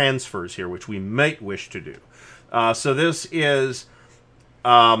leader transfers here, which we might wish to do. So this is,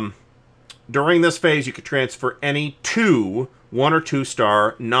 during this phase, you could transfer any 2 1- or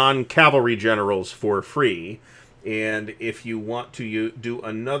 2-star non-cavalry generals for free. And if you want to do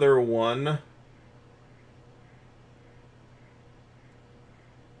another one...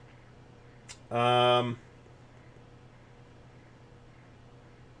 do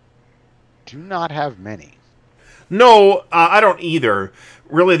not have many. No, I don't either.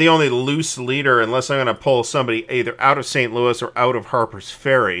 Really, the only loose leader, unless I'm going to pull somebody either out of St. Louis or out of Harper's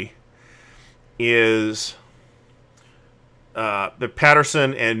Ferry, is the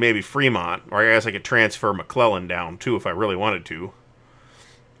Patterson and maybe Fremont. Or I guess I could transfer McClellan down, too, if I really wanted to.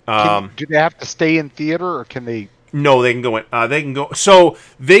 Do they have to stay in theater, or can they... No, they can go in. They can go. So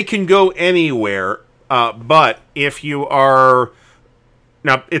they can go anywhere. But if you are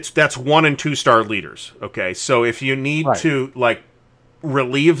now, that's 1- and 2-star leaders. Okay, so if you need to like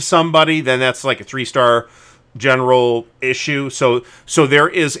relieve somebody, then that's like a 3-star general issue. So there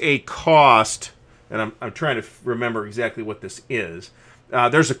is a cost, and I'm trying to remember exactly what this is.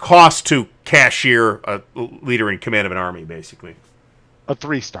 There's a cost to cashier a leader in command of an army, basically. A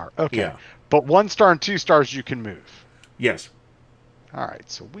 3-star. Okay. Yeah. But 1-star and 2-stars you can move. Yes. All right.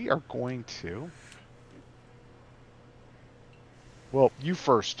 So we are going to... Well, you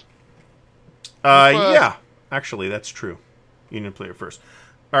first. Yeah. Actually, that's true. Union player first.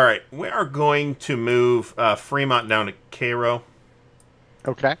 All right. We are going to move Fremont down to Cairo.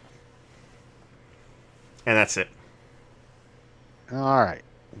 Okay. And that's it. All right.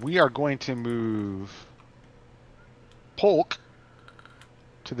 We are going to move Polk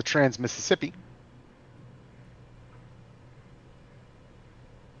to the Trans-Mississippi.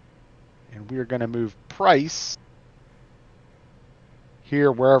 And we are going to move Price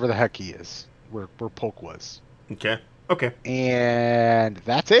here, wherever the heck he is, where Polk was. Okay. And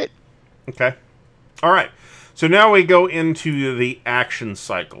that's it. Okay. All right. So now we go into the action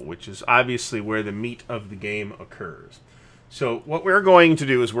cycle, which is obviously where the meat of the game occurs. So what we're going to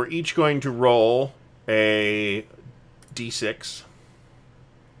do is we're each going to roll a d6.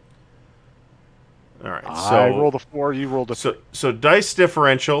 All right. So I rolled a 4, you rolled a 3. So dice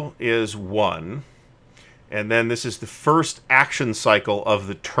differential is 1. And then this is the first action cycle of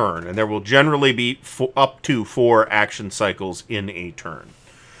the turn. And there will generally be up to 4 action cycles in a turn.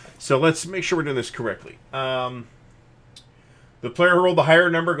 So let's make sure we're doing this correctly. The player who rolled the higher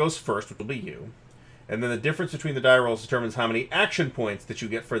number goes first, which will be you. And then the difference between the die rolls determines how many action points that you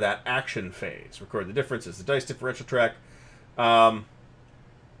get for that action phase. Record the differences. The dice differential track.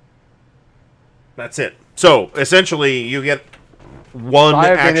 That's it. So essentially, you get one I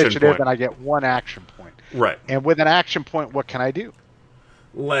have action initiative, point. and I get 1 action point. Right. And with an action point, what can I do?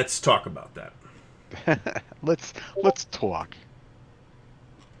 Let's talk about that. Let's talk.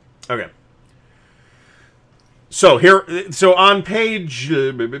 Okay. So on page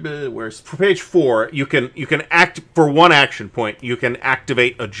where's page 4, you can act for 1 action point. You can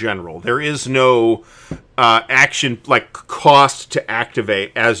activate a general. There is no action like cost to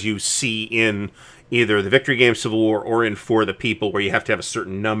activate as you see in either the Victory Game Civil War or in For the People, where you have to have a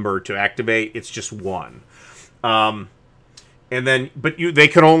certain number to activate. It's just 1. And then they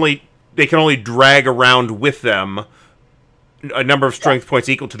can only drag around with them a number of strength points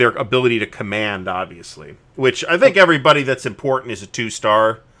equal to their ability to command, obviously. Which I think everybody that's important is a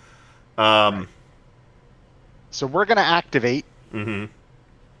 2-star. Right. So we're going to activate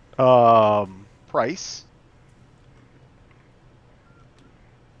Price.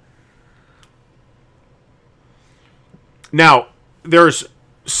 Now, there's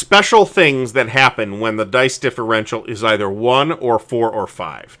special things that happen when the dice differential is either 1 or 4 or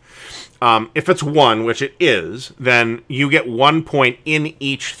 5. If it's 1, which it is, then you get 1 point in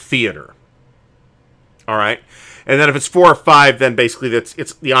each theater. All right? And then if it's 4 or 5, then basically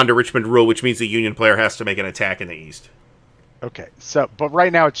it's the Under Richmond rule, which means the Union player has to make an attack in the East. Okay, but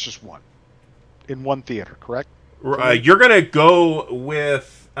right now it's just 1. in one theater, correct? You're going to go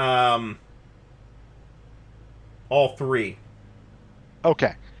with all three.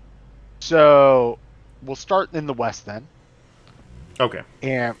 Okay. So we'll start in the West then. Okay.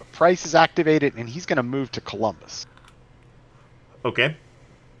 And Price is activated, and he's going to move to Columbus. Okay.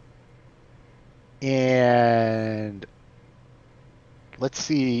 And let's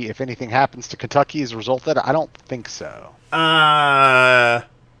see if anything happens to Kentucky as a result of that. I don't think so.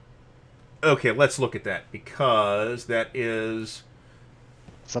 Okay, let's look at that, because that is...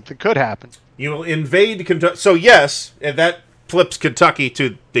 Something could happen. You will invade Kentucky. So, yes, and that flips Kentucky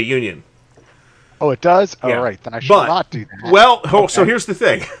to the Union. Oh, it does? Yeah. All right, then I should not do that. Well, so here's the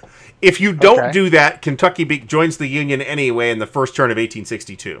thing. If you don't do that, Kentucky joins the Union anyway in the first turn of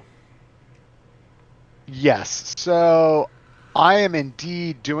 1862. Yes, so I am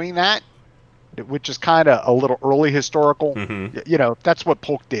indeed doing that, which is kind of a little early historical. Mm-hmm. You know, that's what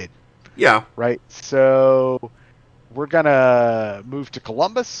Polk did. Yeah. Right? So we're going to move to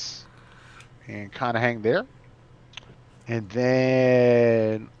Columbus and kind of hang there. And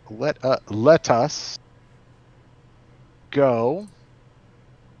then let us go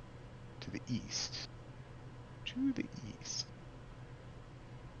to the east. To the east.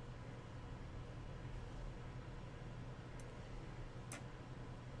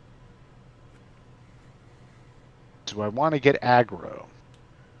 Do I want to get aggro?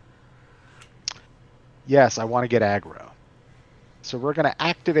 Yes, I want to get aggro. So we're going to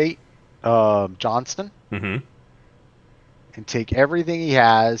activate Johnston Mm-hmm. and take everything he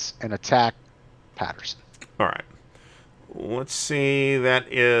has and attack Patterson. All right. Let's see.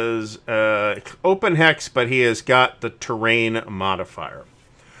 That is open hex, but he has got the terrain modifier.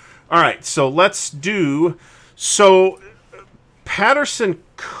 All right. So let's do... So Patterson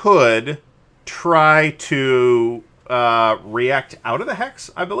could try to react out of the hex,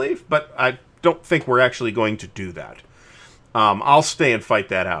 I believe, but I don't think we're actually going to do that. I'll stay and fight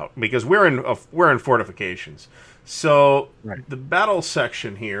that out because we're in fortifications. So the battle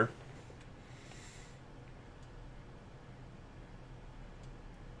section here.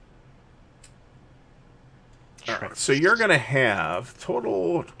 All right, so you're going to have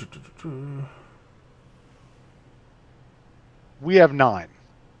total. We have 9.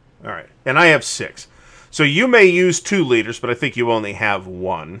 All right, and I have 6. So you may use 2 leaders, but I think you only have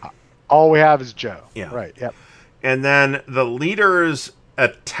 1. All we have is Joe. Yeah. Right. Yep. And then the leaders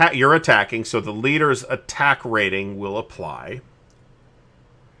attack. You're attacking, so the leader's attack rating will apply.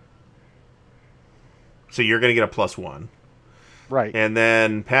 So you're going to get a +1. Right. And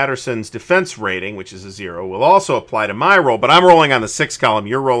then Patterson's defense rating, which is a 0, will also apply to my roll. But I'm rolling on the 6 column.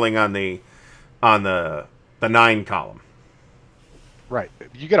 You're rolling on the 9 column. Right.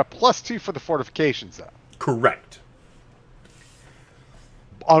 You get a +2 for the fortifications, though. Correct.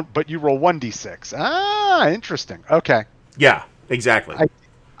 But you roll 1d6. Ah, interesting. Okay. Yeah, exactly.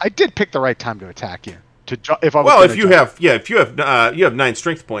 I did pick the right time to attack you. If you have 9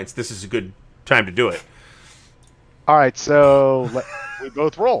 strength points, this is a good time to do it. All right, so we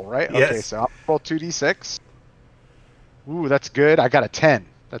both roll, right? Yes. Okay, so I'll roll 2d6. Ooh, that's good. I got a 10.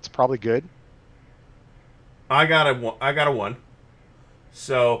 That's probably good. I got a 1.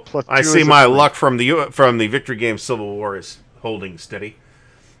 So I +2 see is my 3. luck from the Victory Game Civil War is holding steady.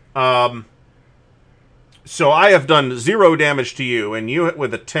 So I have done 0 damage to you, and you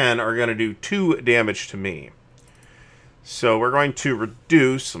with a 10 are going to do 2 damage to me. So we're going to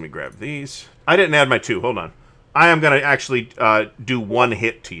reduce. Let me grab these. I didn't add my 2. Hold on. I am going to actually do 1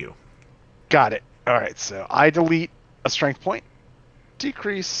 hit to you. Got it. All right, so I delete a strength point.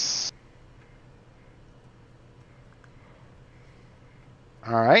 Decrease.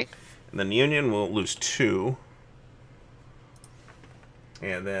 All right. And then the Union will lose 2.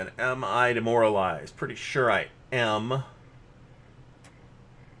 And then am I demoralized? Pretty sure I am.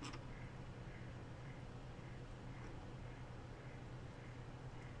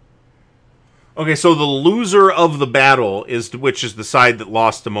 Okay, so the loser of the battle which is the side that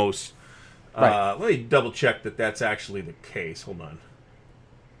lost the most. Let me double check that that's actually the case. Hold on.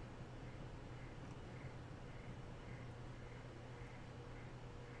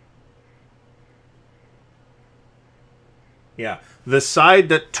 Yeah, the side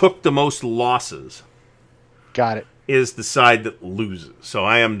that took the most losses. Got it. Is the side that loses. So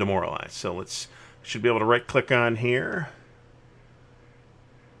I am demoralized. So should be able to right click on here.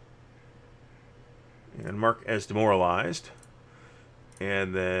 And mark as demoralized.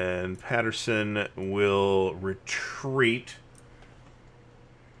 And then Patterson will retreat.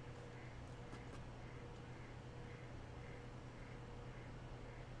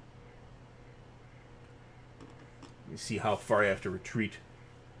 Let me see how far I have to retreat.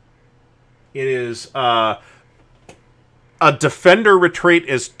 It is a defender retreat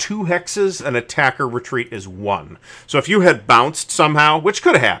is 2 hexes, an attacker retreat is 1. So if you had bounced somehow, which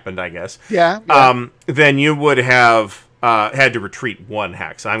could have happened, I guess, then you would have had to retreat 1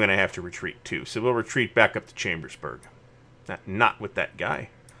 hex. I'm going to have to retreat 2. So we'll retreat back up to Chambersburg. Not with that guy.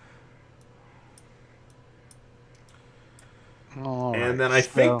 And then I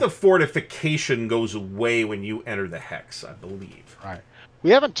think the fortification goes away when you enter the hex, I believe. Right. We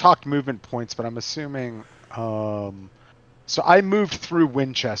haven't talked movement points, but I'm assuming... So I moved through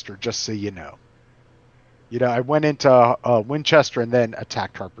Winchester, just so you know. I went into Winchester and then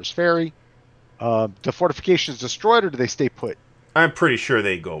attacked Harper's Ferry. The fortifications destroyed, or do they stay put? I'm pretty sure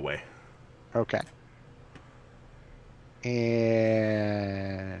they go away. Okay.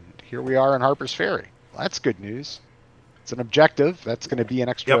 And here we are in Harper's Ferry. Well, that's good news. It's an objective. That's going to be an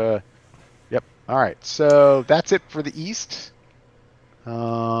extra... Yep. All right. So that's it for the East.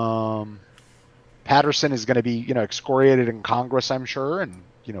 Patterson is going to be, excoriated in Congress, I'm sure, and,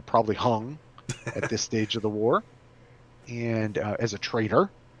 probably hung at this stage of the war, and as a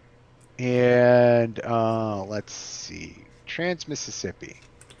traitor. And let's see, Trans-Mississippi.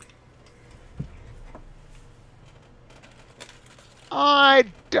 I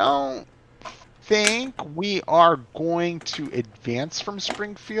don't think we are going to advance from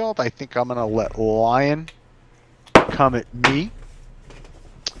Springfield. I think I'm going to let Lyon come at me.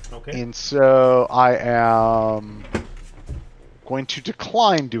 Okay. And so I am going to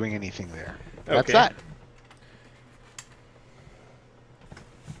decline doing anything there. That's that.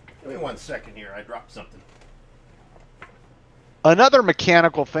 Give me 1 second here. I dropped something. Another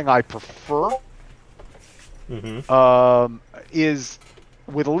mechanical thing I prefer is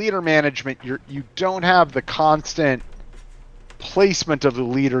with leader management, you don't have the constant placement of the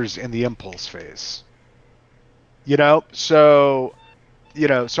leaders in the impulse phase. So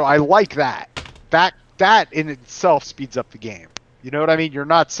I like that. That in itself speeds up the game. You know what I mean? You're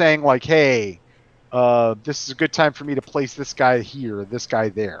not saying like, hey, this is a good time for me to place this guy here, this guy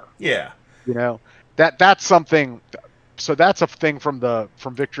there. Yeah. That's something. So that's a thing from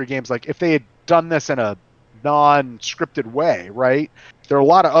victory games. Like if they had done this in a non-scripted way, right? There are a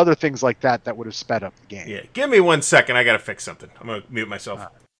lot of other things like that would have sped up the game. Yeah. Give me 1 second. I got to fix something. I'm going to mute myself.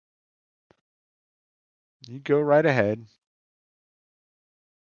 You go right ahead.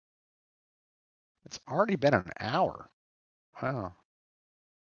 It's already been an hour. Wow.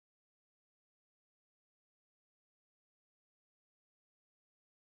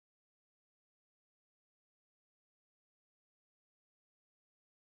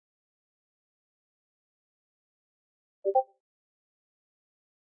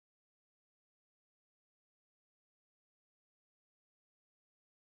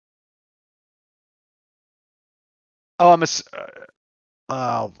 Oh,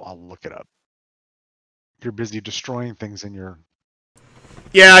 I'll look it up. You're busy destroying things in your...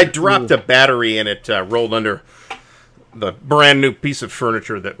 Yeah, I dropped a battery and it rolled under the brand new piece of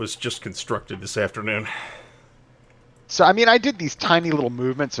furniture that was just constructed this afternoon. So, I mean, I did these tiny little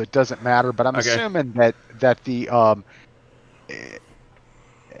movements, so it doesn't matter, but I'm assuming that the...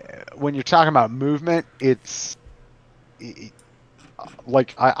 when you're talking about movement, it's...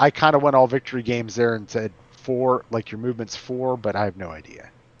 like, I kind of went all victory games there and said 4, like your movement's 4, but I have no idea.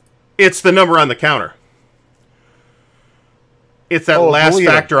 It's the number on the counter. It's that last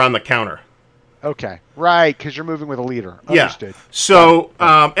factor on the counter. Okay, right, because you're moving with a leader. Understood. Yeah. So,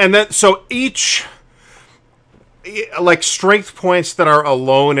 and then so each, like strength points that are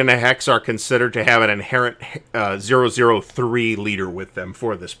alone in a hex are considered to have an inherent 003 leader with them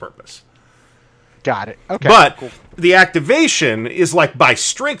for this purpose. Got it. Okay. But the activation is like by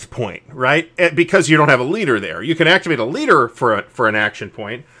strength point, right? Because you don't have a leader there. You can activate a leader for an action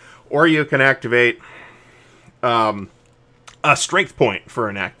point, or you can activate a strength point for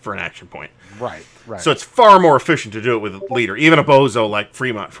an action point. Right. So it's far more efficient to do it with a leader, even a bozo like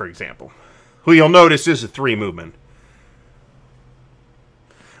Fremont, for example, who you'll notice is a 3 movement.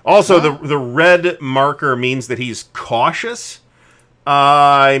 Also, the red marker means that he's cautious.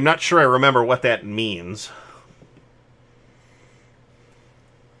 I'm not sure I remember what that means.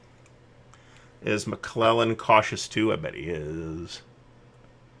 Is McClellan cautious too? I bet he is.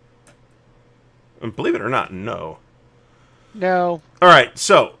 And believe it or not, no. No. All right,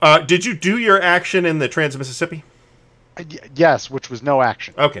 so did you do your action in the Trans-Mississippi? Yes, which was no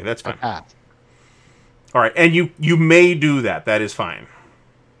action. Okay, that's fine. All right, and you may do that. That is fine.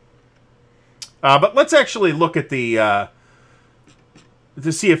 But let's actually look at the...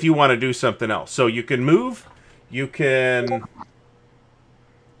 to see if you want to do something else. So you can move. You can...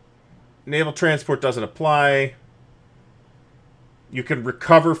 Naval transport doesn't apply. You can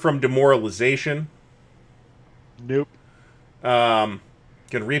recover from demoralization. Nope. Can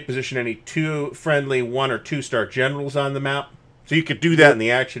reposition any 2 friendly 1 or 2-star generals on the map. So you could do that in the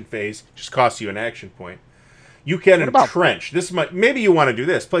action phase. Just costs you an action point. You can entrench. This maybe you want to do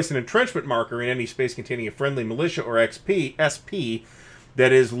this. Place an entrenchment marker in any space containing a friendly militia or SP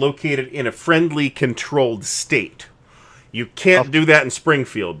that is located in a friendly controlled state. You can't do that in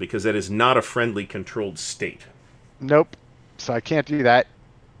Springfield because that is not a friendly controlled state. Nope. So I can't do that.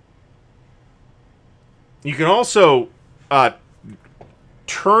 You can also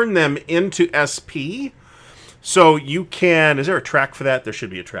turn them into SP. So you can... Is there a track for that? There should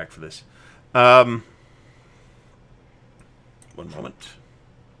be a track for this. One moment.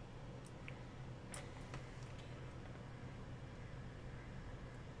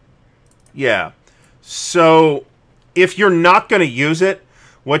 Yeah. So if you're not going to use it,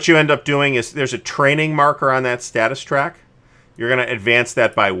 what you end up doing is there's a training marker on that status track. You're going to advance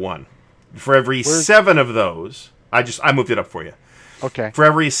that by 1. For every 7 of those, I moved it up for you. Okay. For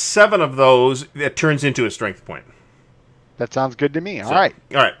every 7 of those, it turns into a strength point. That sounds good to me. All right.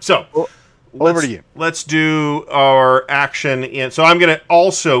 So over to you. Let's do our action in. So I'm going to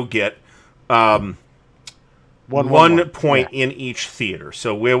also get one point in each theater.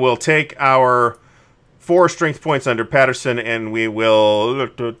 So we will take our 4 strength points under Patterson, and we will.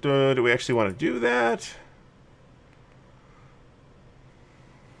 Do we actually want to do that?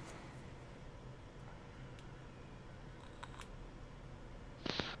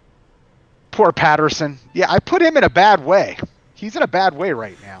 Poor Patterson. Yeah, I put him in a bad way. He's in a bad way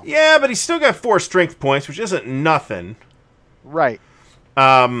right now. Yeah, but he's still got 4 strength points, which isn't nothing. Right.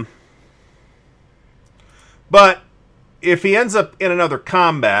 But if he ends up in another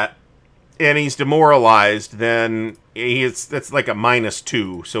combat and he's demoralized, then that's like a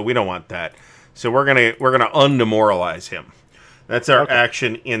 -2, so we don't want that. So we're gonna undemoralize him. That's our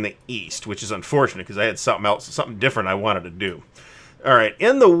action in the east, which is unfortunate because I had something different I wanted to do. All right,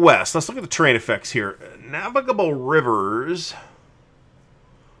 in the west, let's look at the terrain effects here. Navigable rivers.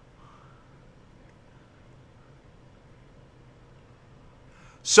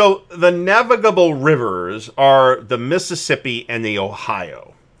 So the navigable rivers are the Mississippi and the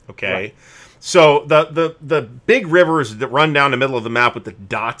Ohio. Okay, right. So the big rivers that run down the middle of the map with the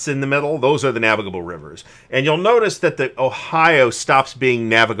dots in the middle, those are the navigable rivers. And you'll notice that the Ohio stops being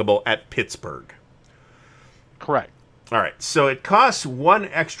navigable at Pittsburgh. Correct. All right, so it costs 1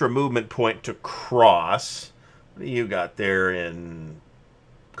 extra movement point to cross. What do you got there in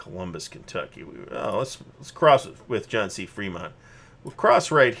Columbus, Kentucky? Let's cross with John C. Fremont. We'll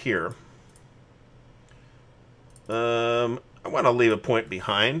cross right here. I want to leave a point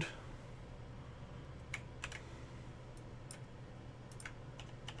behind.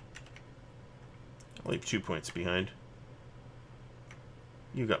 I'll leave 2 points behind.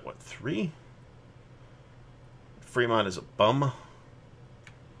 You got what, 3? Fremont is a bum.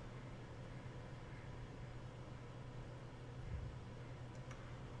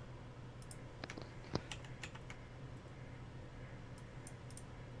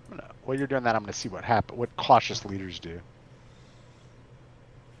 While you're doing that, I'm going to see what cautious leaders do.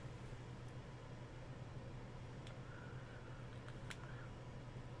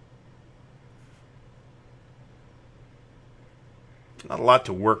 Not a lot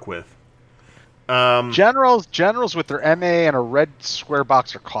to work with. Generals with their MA and a red square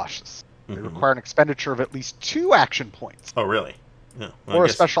box are cautious. They require an expenditure of at least 2 action points. Oh, really? Yeah, or a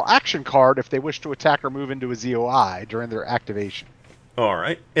special action card if they wish to attack or move into a ZOI during their activation. All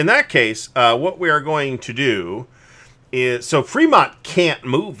right. In that case, what we are going to do is... So Fremont can't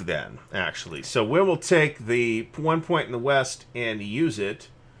move then, actually. So we will take the 1 point in the west and use it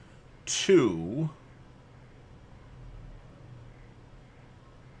to...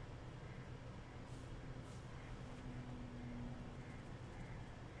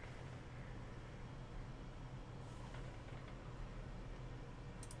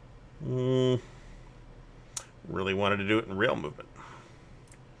 Really wanted to do it in rail movement.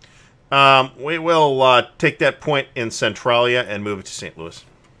 We will take that point in Centralia and move it to St. Louis.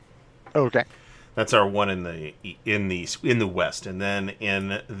 Okay. That's our one in the west, and then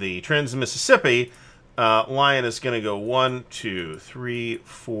in the Trans-Mississippi, Lion is going to go 1, 2, 3,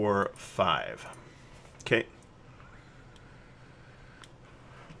 4, 5. Okay.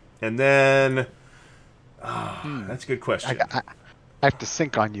 And then, that's a good question. I have to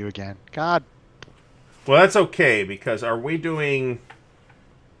sync on you again. God. Well, that's okay, because are we doing...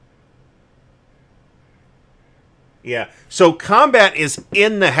 Yeah, so combat is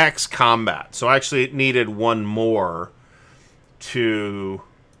in the hex combat. So actually it needed 1 more to...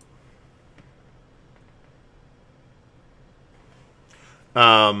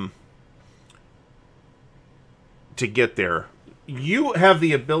 um, to get there. You have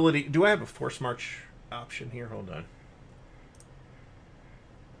the ability. Do I have a force march option here? Hold on.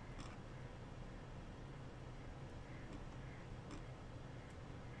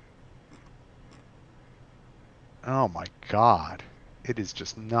 Oh my God. It is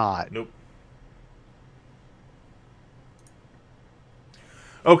just not. Nope.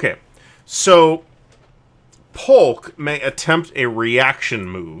 Okay. So Polk may attempt a reaction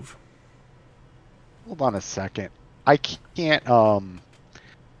move. Hold on a second. I can't.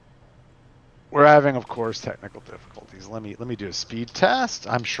 We're having, of course, technical difficulties. Let me do a speed test.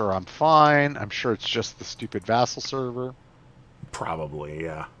 I'm sure I'm fine. I'm sure it's just the stupid Vassal server. Probably,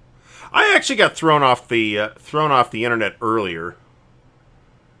 yeah. I actually got thrown off the internet earlier.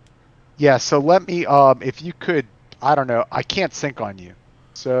 Yeah. So let me. If you could, I don't know. I can't sync on you.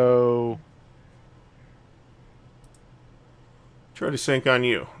 So Try to sync on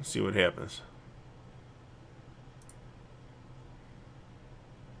you. See what happens.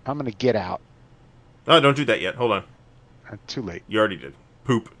 I'm gonna get out. Oh, don't do that yet. Hold on. Too late. You already did.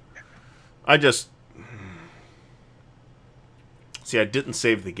 Poop. I just... See, I didn't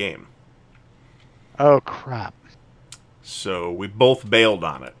save the game. Oh, crap. So we both bailed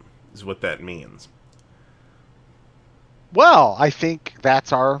on it, is what that means. Well, I think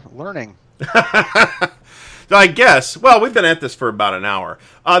that's our learning. So I guess. Well, we've been at this for about an hour.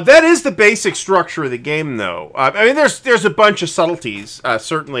 That is the basic structure of the game, though. I mean, there's a bunch of subtleties,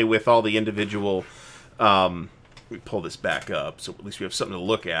 certainly with all the individual... let me pull this back up, so at least we have something to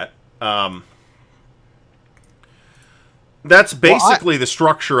look at. That's basically the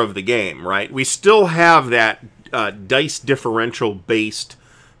structure of the game, right? We still have that dice differential-based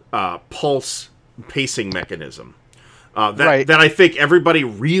pulse pacing mechanism that I think everybody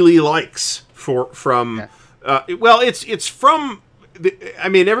really likes from... Yeah. Well, it's from... I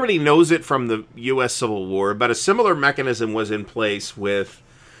mean, everybody knows it from the U.S. Civil War, but a similar mechanism was in place with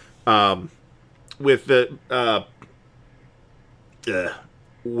the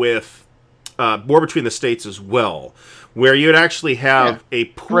War Between the States as well, where you'd actually have a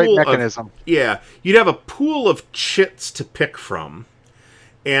pool mechanism. You'd have a pool of chits to pick from,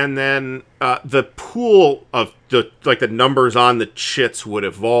 and then the pool of the numbers on the chits would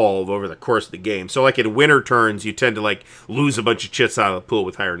evolve over the course of the game. So, like in winter turns, you tend to lose a bunch of chits out of the pool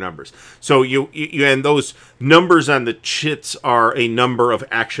with higher numbers. So you and those numbers on the chits are a number of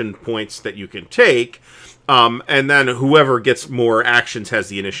action points that you can take. And then whoever gets more actions has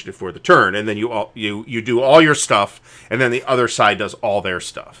the initiative for the turn, and then you do all your stuff, and then the other side does all their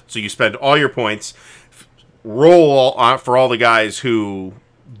stuff. So you spend all your points, roll for all the guys who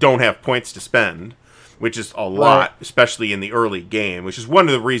don't have points to spend, which is a lot, especially in the early game, which is one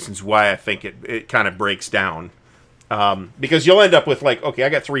of the reasons why I think it kind of breaks down. Because you'll end up with okay, I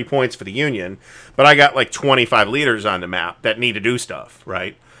got 3 points for the Union, but I got 25 leaders on the map that need to do stuff,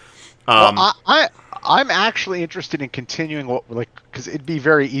 right? Well, I'm actually interested in continuing because it'd be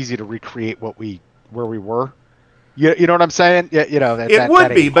very easy to recreate where we were. You know what I'm saying? Yeah, it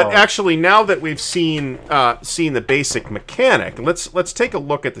would be, but actually now that we've seen the basic mechanic, let's take a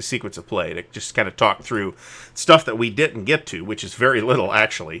look at the sequence of play to just kind of talk through stuff that we didn't get to, which is very little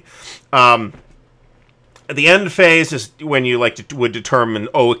actually. The end phase is when you would determine,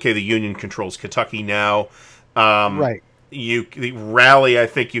 okay, the Union controls Kentucky now. Right. The rally, I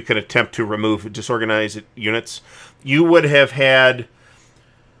think you could attempt to remove disorganized units. You would have had...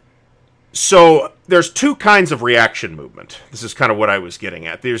 So there's two kinds of reaction movement. This is kind of what I was getting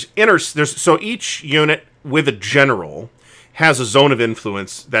at. So each unit with a general has a zone of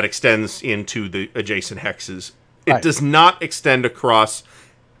influence that extends into the adjacent hexes. It does not extend across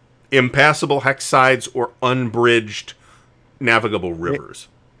impassable hex sides or unbridged navigable rivers.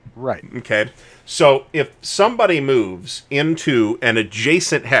 Right. Okay. So if somebody moves into an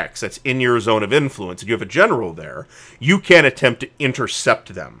adjacent hex that's in your zone of influence and you have a general there, you can attempt to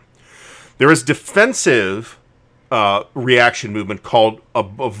intercept them. There is defensive reaction movement called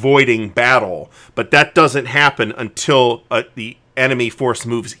avoiding battle, but that doesn't happen until the enemy force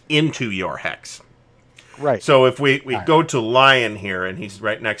moves into your hex. Right. So if we go to Lion here, and he's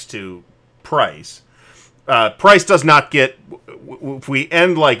right next to Price, Price does not get... If we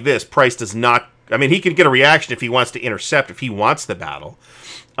end like this, Price does not... I mean, he can get a reaction if he wants to intercept, if he wants the battle.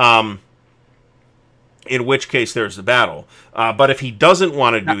 In which case, there's the battle. But if he doesn't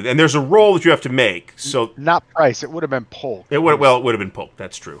want to do that... And there's a roll that you have to make. So not Price. It would have been Polk. It would have been Polk.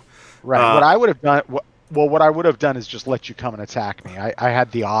 That's true. Right. What I would have done... what I would have done is just let you come and attack me. I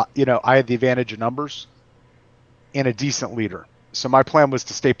had the I had the advantage of numbers and a decent leader. So my plan was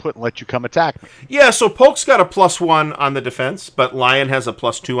to stay put and let you come attack me. Yeah, so Poke's got a +1 on the defense, but Lion has a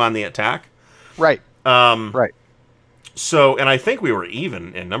 +2 on the attack. Right. Right. So, and I think we were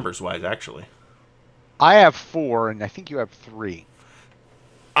even in numbers-wise, actually. I have 4, and I think you have 3.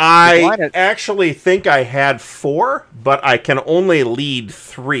 I actually think I had 4, but I can only lead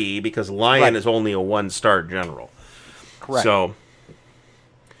 3 because Lion is only a 1-star general. Correct. So,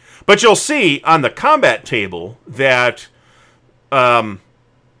 but you'll see on the combat table that, yeah,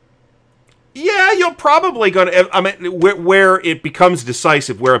 you're probably going to. I mean, where it becomes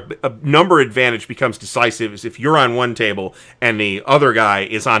decisive, where a number advantage becomes decisive, is if you're on one table and the other guy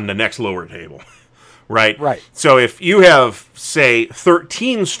is on the next lower table. Right? Right. So if you have, say,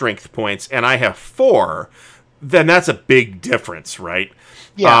 13 strength points and I have 4, then that's a big difference, right?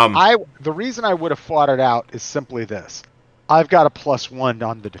 Yeah, the reason I would have fought it out is simply this. I've got a +1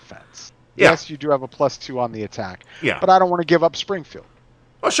 on the defense. Yeah. Yes, you do have a +2 on the attack. Yeah. But I don't want to give up Springfield.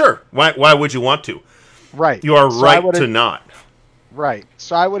 Oh, sure. Why would you want to? Right. You are right to not. Right.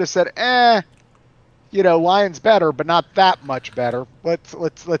 So I would have said, Lion's better, but not that much better.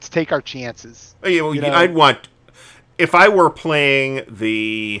 Let's take our chances. Yeah, well, I'd want, if I were playing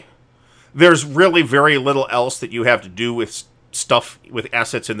there's really very little else that you have to do with stuff with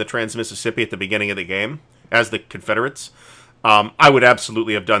assets in the Trans-Mississippi at the beginning of the game as the Confederates. I would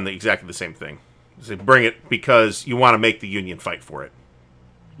absolutely have done exactly the same thing. So bring it because you want to make the Union fight for it.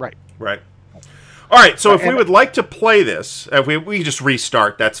 Right. Right. All right. So if we would like to play this, if we just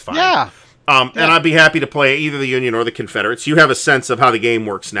restart, that's fine. Yeah. And I'd be happy to play either the Union or the Confederates. You have a sense of how the game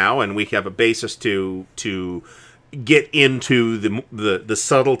works now, and we have a basis to get into the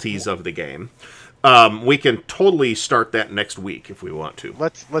subtleties of the game. We can totally start that next week if we want to.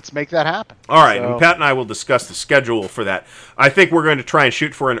 Let's make that happen. All right, and Pat and I will discuss the schedule for that. I think we're going to try and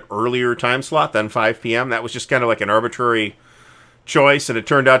shoot for an earlier time slot than 5 p.m. That was just kind of like an arbitrary choice, and it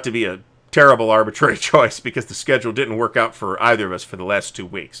turned out to be a terrible arbitrary choice because the schedule didn't work out for either of us for the last 2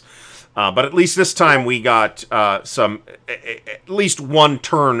 weeks. But at least this time we got at least one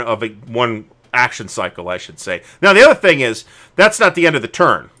turn of one action cycle, I should say. Now, the other thing is, that's not the end of the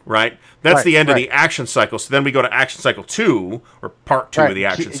turn, right? That's the end of the action cycle. So then we go to action cycle 2, or part 2 of the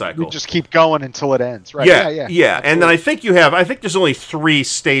action cycle. We just keep going until it ends, right? Yeah. And then I think there's only 3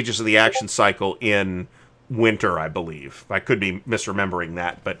 stages of the action cycle in winter, I believe. I could be misremembering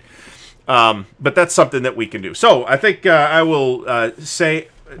that, but that's something that we can do. So I think I will say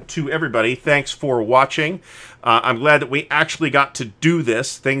to everybody, thanks for watching. I'm glad that we actually got to do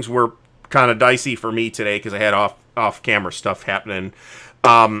this. Things were kind of dicey for me today because I had off-camera stuff happening.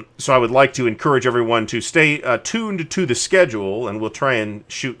 So I would like to encourage everyone to stay tuned to the schedule, and we'll try and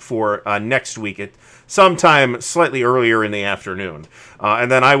shoot for next week at sometime slightly earlier in the afternoon. And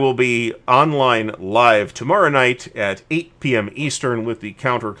then I will be online live tomorrow night at 8 p.m. Eastern with the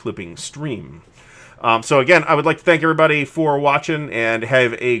Counter Clipping stream. So again, I would like to thank everybody for watching, and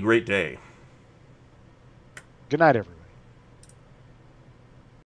have a great day. Good night, everyone.